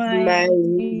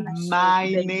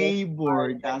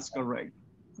neighbor, that's correct.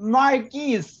 Mark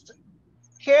is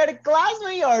her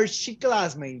classmate or she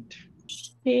classmate?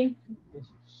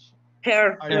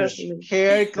 Her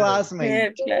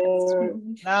classmate.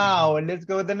 Now, let's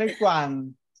go to the next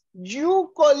one.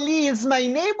 You colleague is my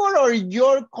neighbor or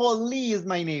your colleague is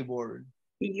my neighbor?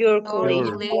 Your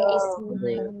colleague.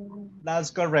 That's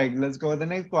correct. Let's go to the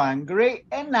next one. Gray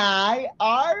and I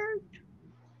are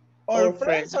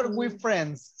friends or we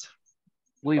friends?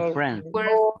 We friends.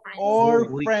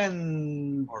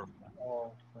 Friends.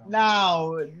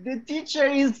 Now, the teacher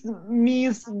is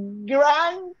Miss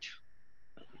Grant.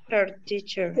 Her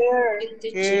teacher. Her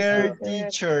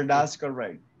teacher, that's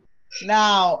correct.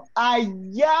 Now, I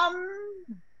am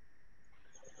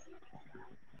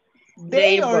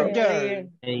they or their?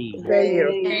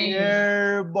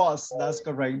 Their boss, that's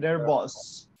correct, their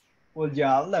boss. Well,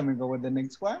 yeah, let me go with the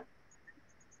next one.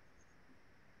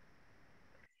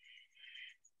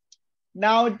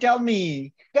 Now tell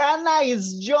me, Hannah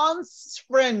is John's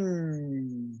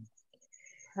friend.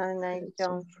 Hannah is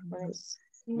John's friend.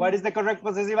 What is the correct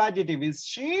possessive adjective? Is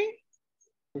she?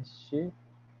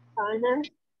 Hannah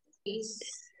is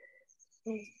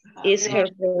her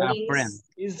friend.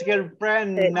 Is her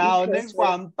friend. Now, next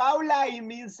one. Paula is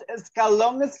Miss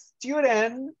Escalon's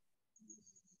student.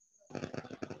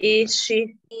 Is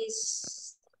she?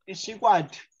 Is she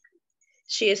what?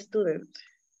 She is student.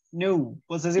 No,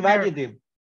 possessive adjective.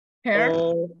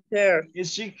 Her.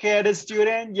 Is she her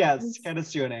student? Yes, her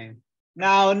student.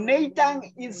 Now,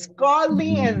 Nathan is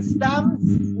Colby and Sam's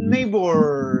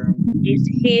neighbor. Is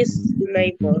his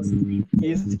neighbor.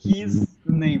 Is his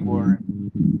neighbor.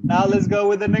 Now, let's go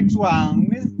with the next one.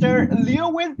 Mr.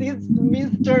 Lewis is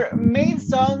Mr.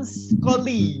 Mason's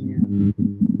colleague.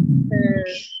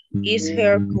 Is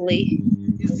her colleague.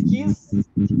 Is his?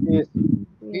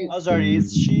 Oh, sorry,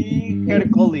 is she her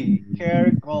colleague?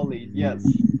 Her colleague, yes.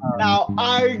 Now,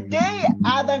 are they,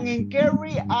 Adam and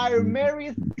Carrie, are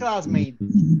Mary's classmates?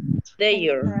 They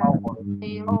are.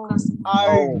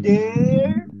 Are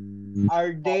they?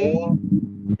 Are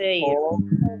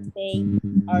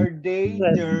they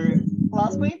their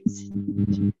classmates?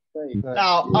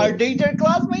 Now, are they their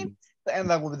classmates? And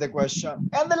that would be the question.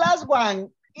 And the last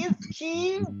one, is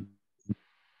he?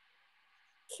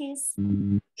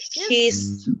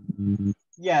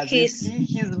 Yes, is he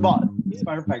his boss?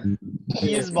 Perfect.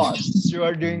 His boss. You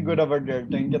are doing good over there.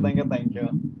 Thank you.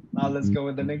 Now let's go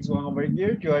with the next one over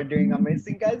here. You are doing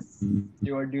amazing, guys.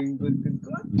 You are doing good.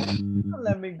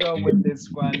 Let me go with this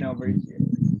one over here.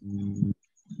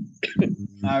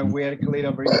 Now we are clear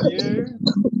over here.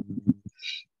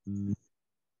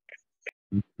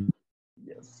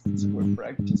 Yes, so we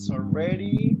practice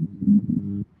already.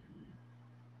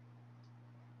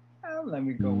 And let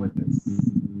me go with this.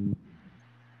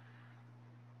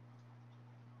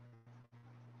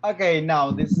 Okay,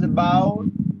 now this is about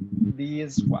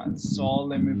this one. So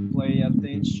let me pay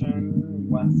attention.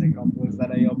 1 second, please,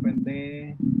 that I open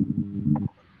the.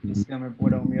 Just gonna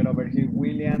put on mute over here,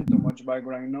 William. Too much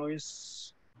background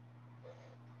noise.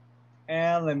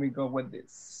 And let me go with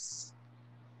this.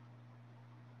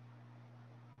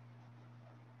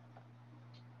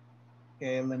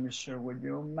 Okay, let me share with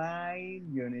you my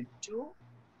unit 2.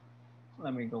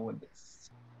 Let me go with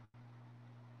this.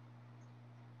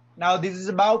 Now this is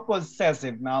about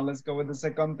possessive. Now let's go with the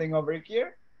second thing over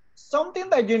here. Something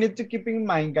that you need to keep in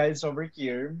mind, guys, over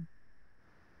here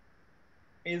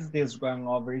is this one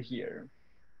over here.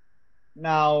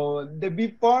 Now, the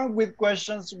be formed with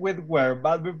questions with where,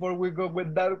 but before we go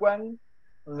with that one,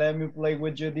 let me play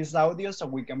with you this audio so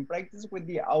we can practice with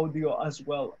the audio as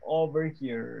well over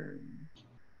here.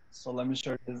 So let me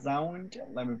share the sound.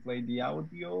 Let me play the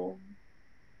audio.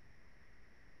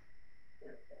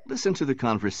 Listen to the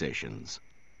conversations.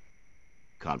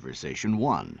 Conversation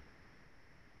 1.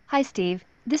 Hi, Steve.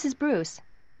 This is Bruce.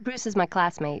 Bruce is my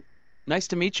classmate. Nice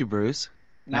to meet you, Bruce.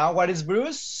 Now, what is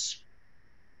Bruce?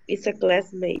 It's a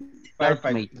classmate.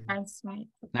 Perfect. Classmate.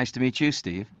 Nice to meet you,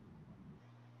 Steve.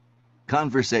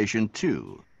 Conversation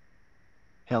 2.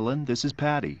 Helen, this is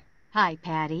Patty. Hi,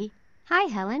 Patty. Hi,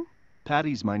 Helen.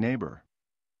 Patty's my neighbor.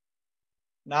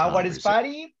 Now, what is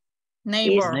Patty?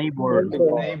 Neighbor.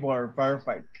 Neighbor,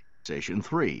 perfect. Conversation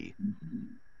 3.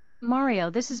 Mario,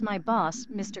 this is my boss,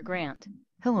 Mr. Grant.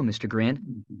 Hello, Mr. Grant.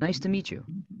 Nice to meet you.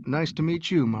 Nice to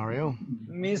meet you, Mario.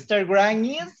 Mr. Grant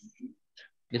is?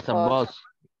 It's a boss.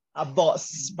 A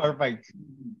boss, perfect.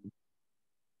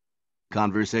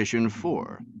 Conversation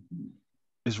 4.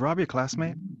 Is Rob your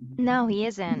classmate? No, he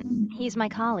isn't. He's my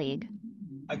colleague.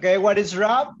 Okay, what is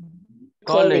Rob?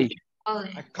 Colleague.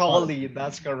 A colleague,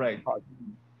 that's correct.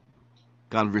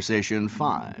 Conversation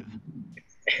 5.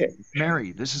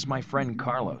 Mary, this is my friend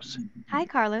Carlos. Hi,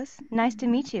 Carlos. Nice to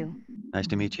meet you. Nice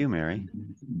to meet you, Mary.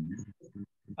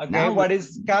 Okay, Now what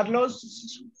is Carlos?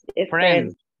 A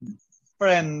Friend.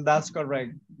 Friend, that's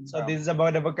correct. So this is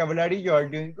about the vocabulary. You are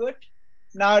doing good.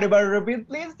 Now, everybody repeat,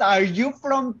 please. Are you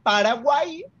from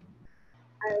Paraguay?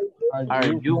 Are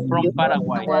you from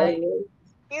Paraguay?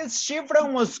 Is she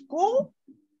from Moscow?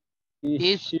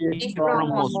 Is she from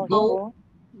Moscow?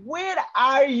 Where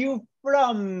are you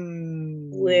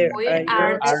from? Where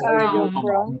are you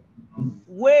from?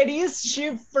 Where is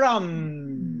she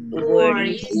from? Where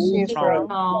is she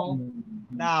from?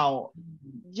 Now,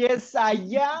 yes, I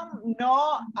am.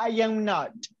 No, I am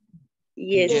not.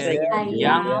 Yes, I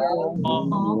am.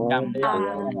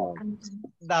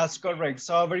 That's correct.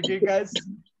 So over here, guys,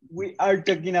 we are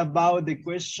talking about the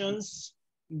questions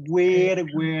where.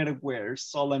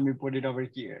 So let me put it over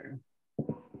here.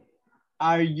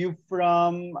 Are you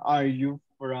from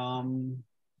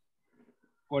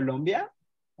Colombia?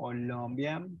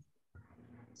 Colombia.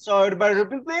 So everybody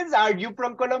repeat, please. Are you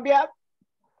from Colombia?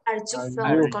 Are you from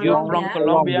Are you from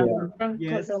Colombia?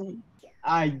 Yes,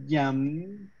 I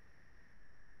am.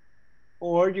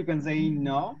 Or you can say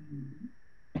no.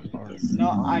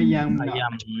 No, I am not. I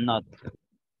am not.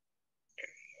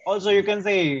 Also, you can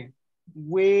say,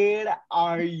 where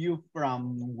are you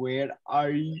from? Where are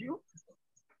you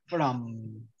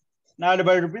from? Now,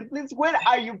 everybody repeat, please. Where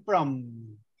are you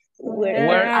from?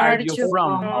 Where are you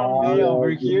from? Okay,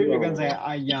 over here, you can say,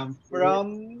 I am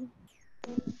from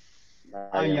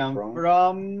Colombia. I am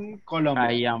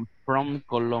from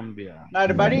Colombia. Now,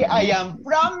 everybody, I am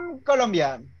from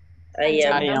Colombia. I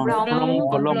am from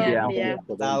Colombia.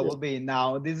 That will be.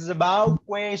 Now, this is about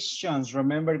questions.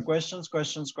 Remember, questions.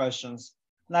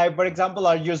 Like, for example,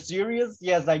 are you serious?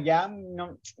 Yes, I am.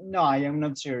 No, I am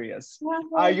not serious.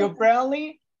 Are you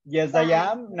friendly? Yes, I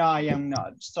am. No, I am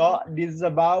not. So this is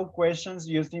about questions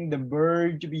using the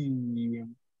verb to be.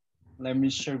 Let me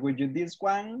share with you this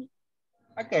one.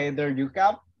 Okay, there you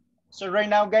have. So right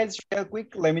now, guys, real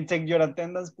quick, let me take your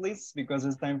attendance, please, because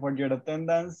it's time for your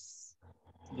attendance.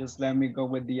 Just let me go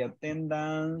with the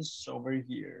attendance over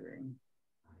here.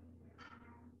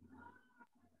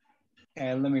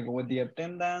 Okay, let me go with the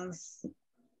attendance.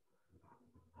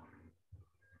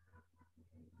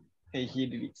 Okay, here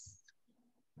it is.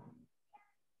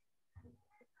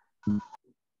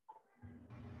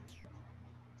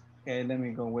 Okay, let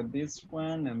me go with this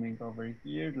one. Let me go over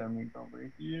here. Let me go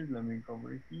over here. Let me go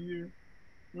over here.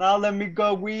 Now let me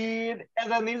go with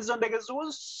Edanilson de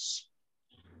Jesus.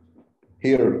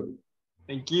 Here.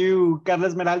 Thank you. Carla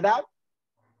Esmeralda.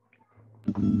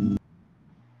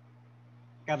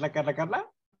 Carla.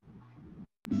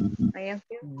 I am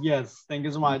here. Yes, thank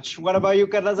you so much. What about you,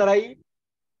 Carla Sarai?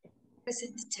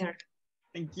 Present teacher.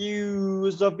 Thank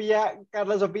you, Sophia.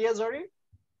 Carla Sofia, sorry.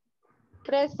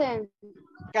 Present.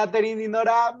 Catherine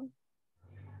Dinora.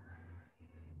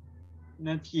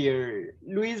 Not here.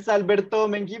 Luis Alberto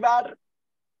Menjivar.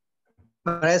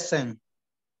 Present.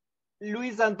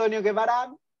 Luis Antonio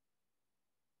Guevara.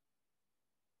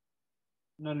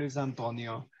 No, Luis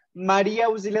Antonio. María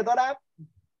Auxiliadora.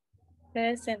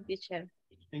 Present, teacher.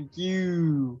 Thank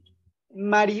you.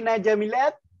 Marina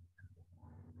Yamilet.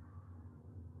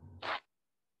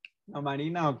 No,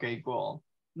 Marina, okay, cool.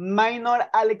 Minor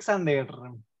Alexander.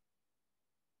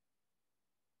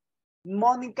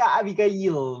 Monica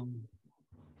Abigail.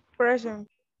 Present.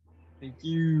 Thank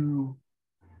you.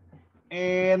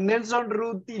 And Nelson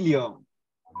Rutilio.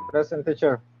 Present,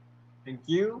 teacher. Thank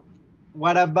you.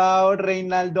 What about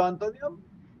Reynaldo Antonio?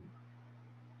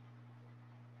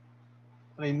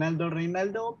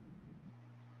 Reynaldo.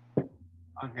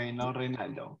 Okay, no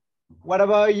Reynaldo. What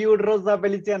about you, Rosa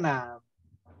Feliciana?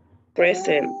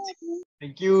 Present.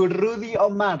 Thank you. Rudy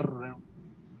Omar.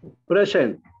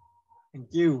 Present. Thank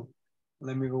you.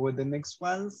 Let me go with the next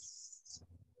ones.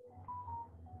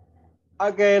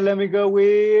 Okay, let me go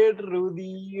with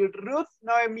Ruth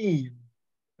Noemi.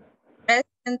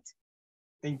 Present.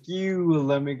 Thank you.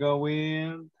 Let me go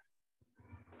with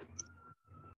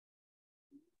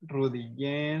Rudy,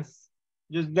 yes.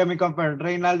 Just let me confirm.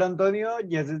 Reynaldo Antonio,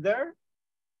 yes, is there?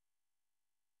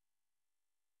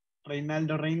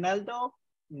 Reynaldo?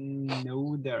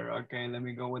 No, there. Okay, let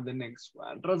me go with the next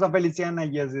one. Rosa Feliciana,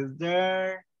 yes, is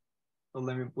there. So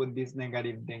let me put this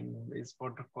negative thing. It's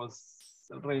for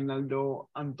Reynaldo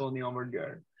Antonio over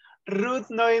there. Ruth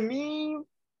Noemi.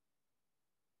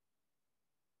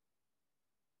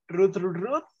 Ruth.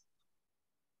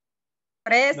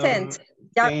 Present.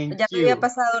 No, ya me había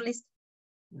pasado listo.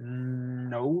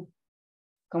 No.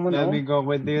 ¿Cómo Let no? me go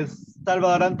with this.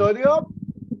 Salvador Antonio.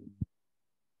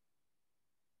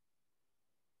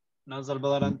 No,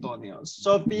 Salvador Antonio.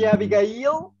 Sofía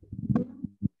Abigail.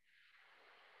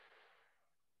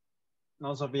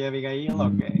 No, Sofía Abigail,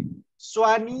 okay.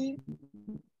 Suani.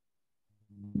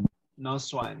 No,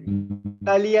 Suani.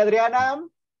 Talía Adriana.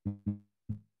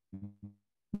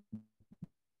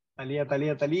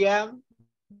 Talía.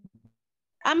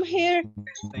 I'm here.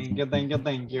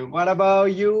 Thank you. What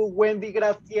about you, Wendy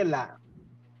Graciela?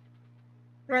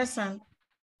 Present.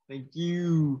 Thank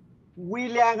you.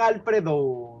 William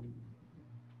Alfredo.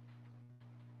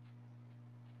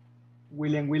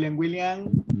 William.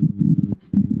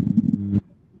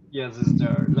 Yes,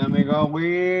 sister. Let me go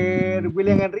with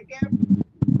William Enrique.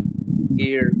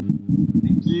 Here.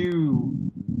 Thank you.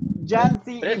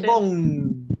 Yancy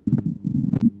Yvonne.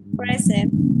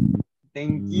 Present.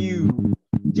 Thank you.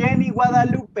 Jenny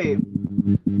Guadalupe.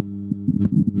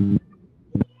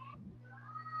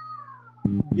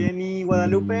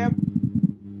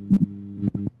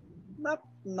 Nope,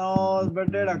 no,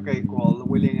 better. Okay, cool.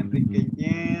 William Enrique,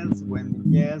 yes. Wendy,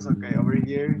 yes. Okay, over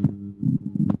here.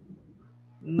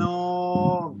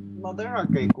 No, there.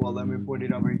 Okay, cool. Let me put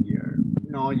it over here.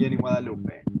 No, Jenny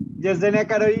Guadalupe. Yesenia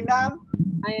Carolina.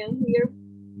 I am here.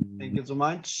 Thank you so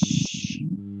much.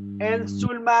 And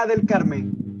Zulma del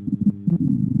Carmen.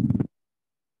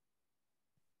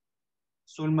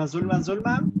 Zulma.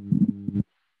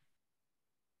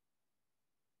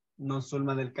 No,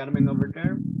 Zulma del Carmen over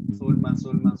there. Zulma.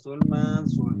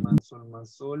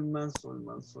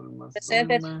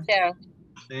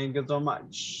 Thank you so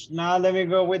much. Now let me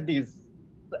go with this.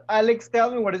 Alex,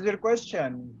 tell me, what is your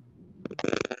question?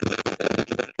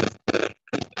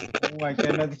 Oh, I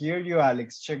cannot hear you,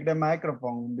 Alex. Check the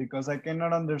microphone because I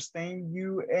cannot understand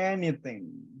you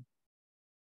anything.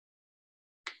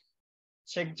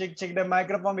 Check the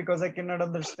microphone because I cannot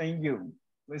understand you.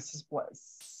 Please.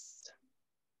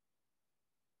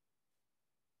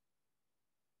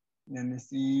 Let me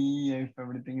see if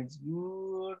everything is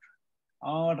good.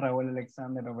 Oh, Raul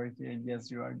Alexander over here. Yes,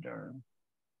 you are there.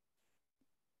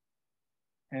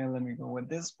 Okay, let me go with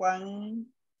this one.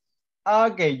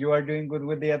 Okay, you are doing good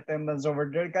with the attendance over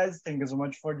there, guys. Thank you so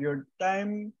much for your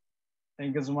time.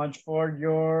 Thank you so much for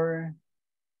your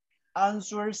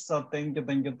answers. So thank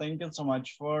you so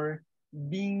much for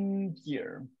being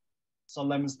here. So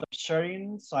let me stop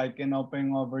sharing so I can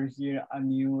open over here a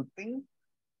new thing.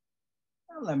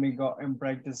 And let me go and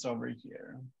practice over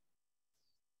here.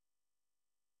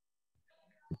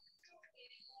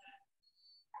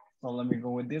 So let me go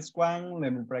with this one.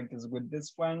 Let me practice with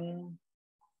this one.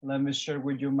 Let me share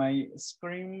with you my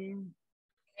screen.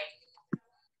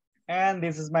 And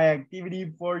this is my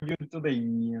activity for you today.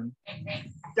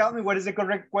 Tell me, what is the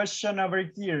correct question over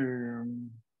here?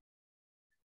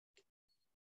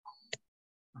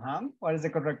 What is the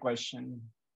correct question?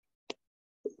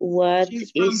 What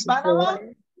She's is from Panama?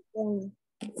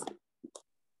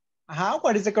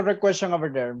 What is the correct question over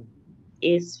there?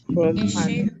 Is from Panama.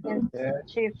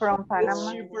 She from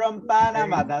Panama. Is she from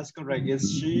Panama? That's correct.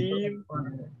 Is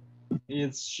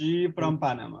she from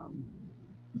Panama?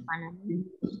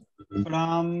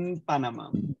 From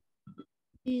Panama.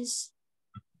 Is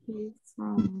he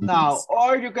from Now,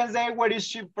 or you can say, where is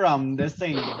she from? The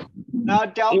same. Now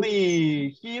tell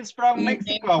me, he's from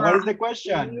Mexico. What is the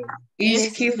question?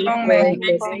 Is he from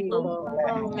Mexico?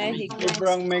 Is he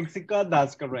from Mexico?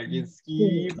 That's correct. Is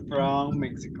he from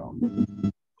Mexico?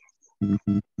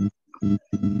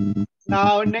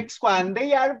 Now, next one.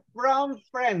 They are from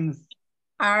friends.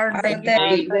 Are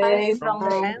they from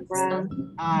friends?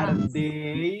 Are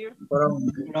they from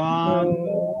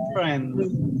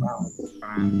friends?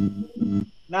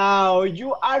 Now,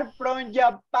 you are from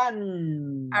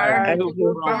Japan. Are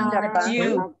you from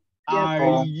Japan?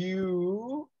 Are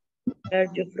you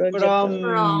from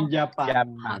from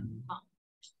Japan?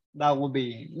 That will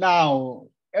be. Now,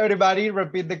 everybody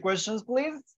repeat the questions,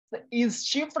 please. Is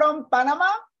she from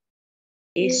Panama?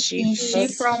 Is she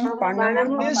from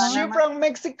Panama? Is she from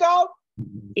Mexico?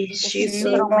 Is she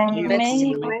from from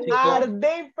Mexico? Are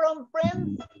they from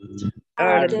France?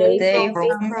 Are they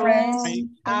from friends?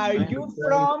 Are you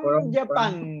from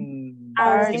Japan?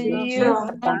 Are you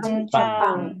from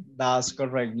Japan? That's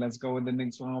correct. Let's go with the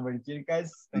next one over here,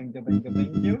 guys. Thank you, thank you,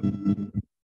 thank you.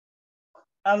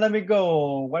 And let me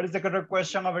go. What is the correct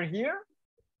question over here?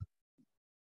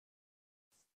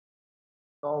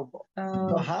 Are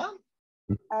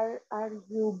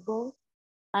you both?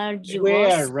 Are you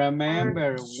Where? boss?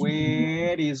 Remember,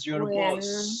 where is your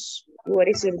boss? What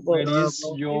is your Where boss? is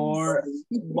your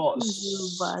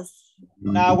boss?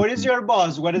 Now, where is your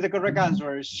boss? What is the correct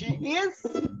answer? She is?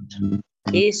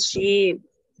 Is she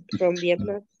from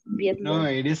Vietnam? No,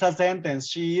 it is a sentence.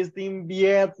 She is in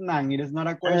Vietnam. It is not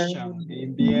a question.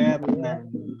 In Vietnam.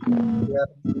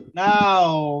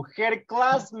 Now, her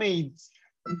classmates.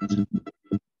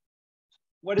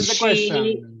 What is the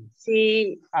question?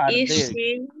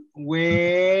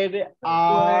 Where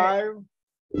are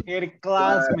her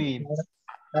classmates?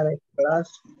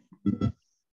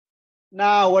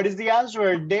 Now, what is the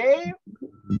answer? They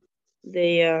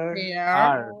are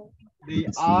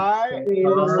in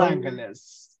Los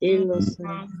Angeles. Next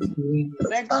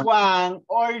one,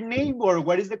 our neighbor.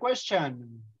 What is the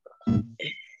question?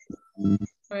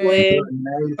 Where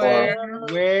is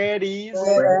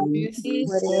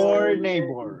our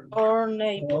neighbor?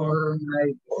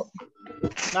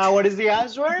 Now, what is the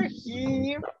answer?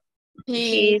 He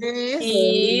is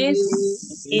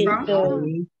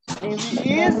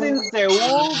in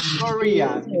Seoul,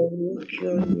 Korea.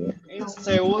 In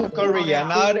Seoul, Korea.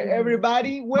 Now,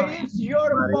 everybody, where is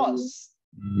your boss?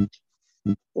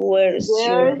 Where's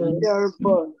your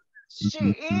boss?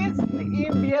 She is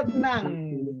in Vietnam.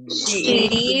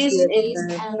 She is in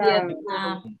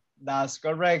Vietnam. That's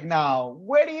correct. Now,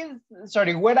 where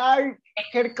are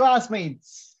her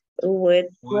classmates? Where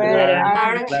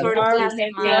are her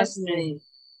classmates?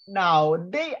 Now,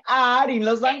 they are in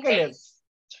Los Angeles.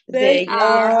 They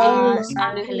are in Los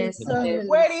Angeles.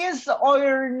 Where is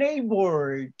our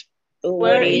neighbor?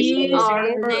 Where is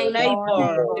our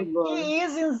neighbor? He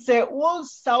is in Seoul,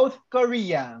 South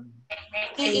Korea.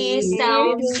 He is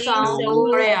South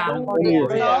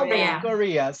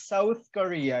Korea. South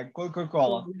Korea.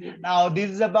 Cool. Now, this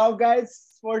is about,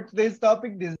 guys, for today's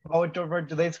topic. This is about for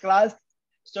today's class.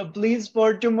 So please,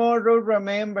 for tomorrow,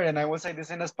 remember, and I will say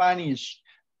this in Spanish,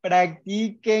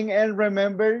 practiquen and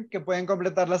remember que pueden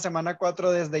completar la semana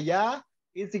 4 desde ya.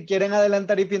 Y si quieren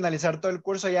adelantar y finalizar todo el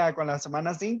curso ya con la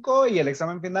semana 5 y el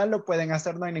examen final, lo pueden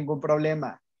hacer, no hay ningún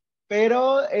problema.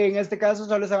 Pero en este caso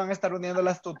solo se van a estar uniendo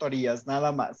las tutorías,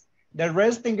 nada más. The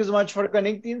rest, thank you so much for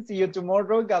connecting. See you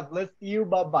tomorrow. God bless you.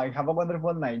 Bye-bye. Have a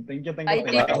wonderful night. Thank you. Bye-bye.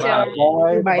 Thank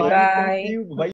you. Bye.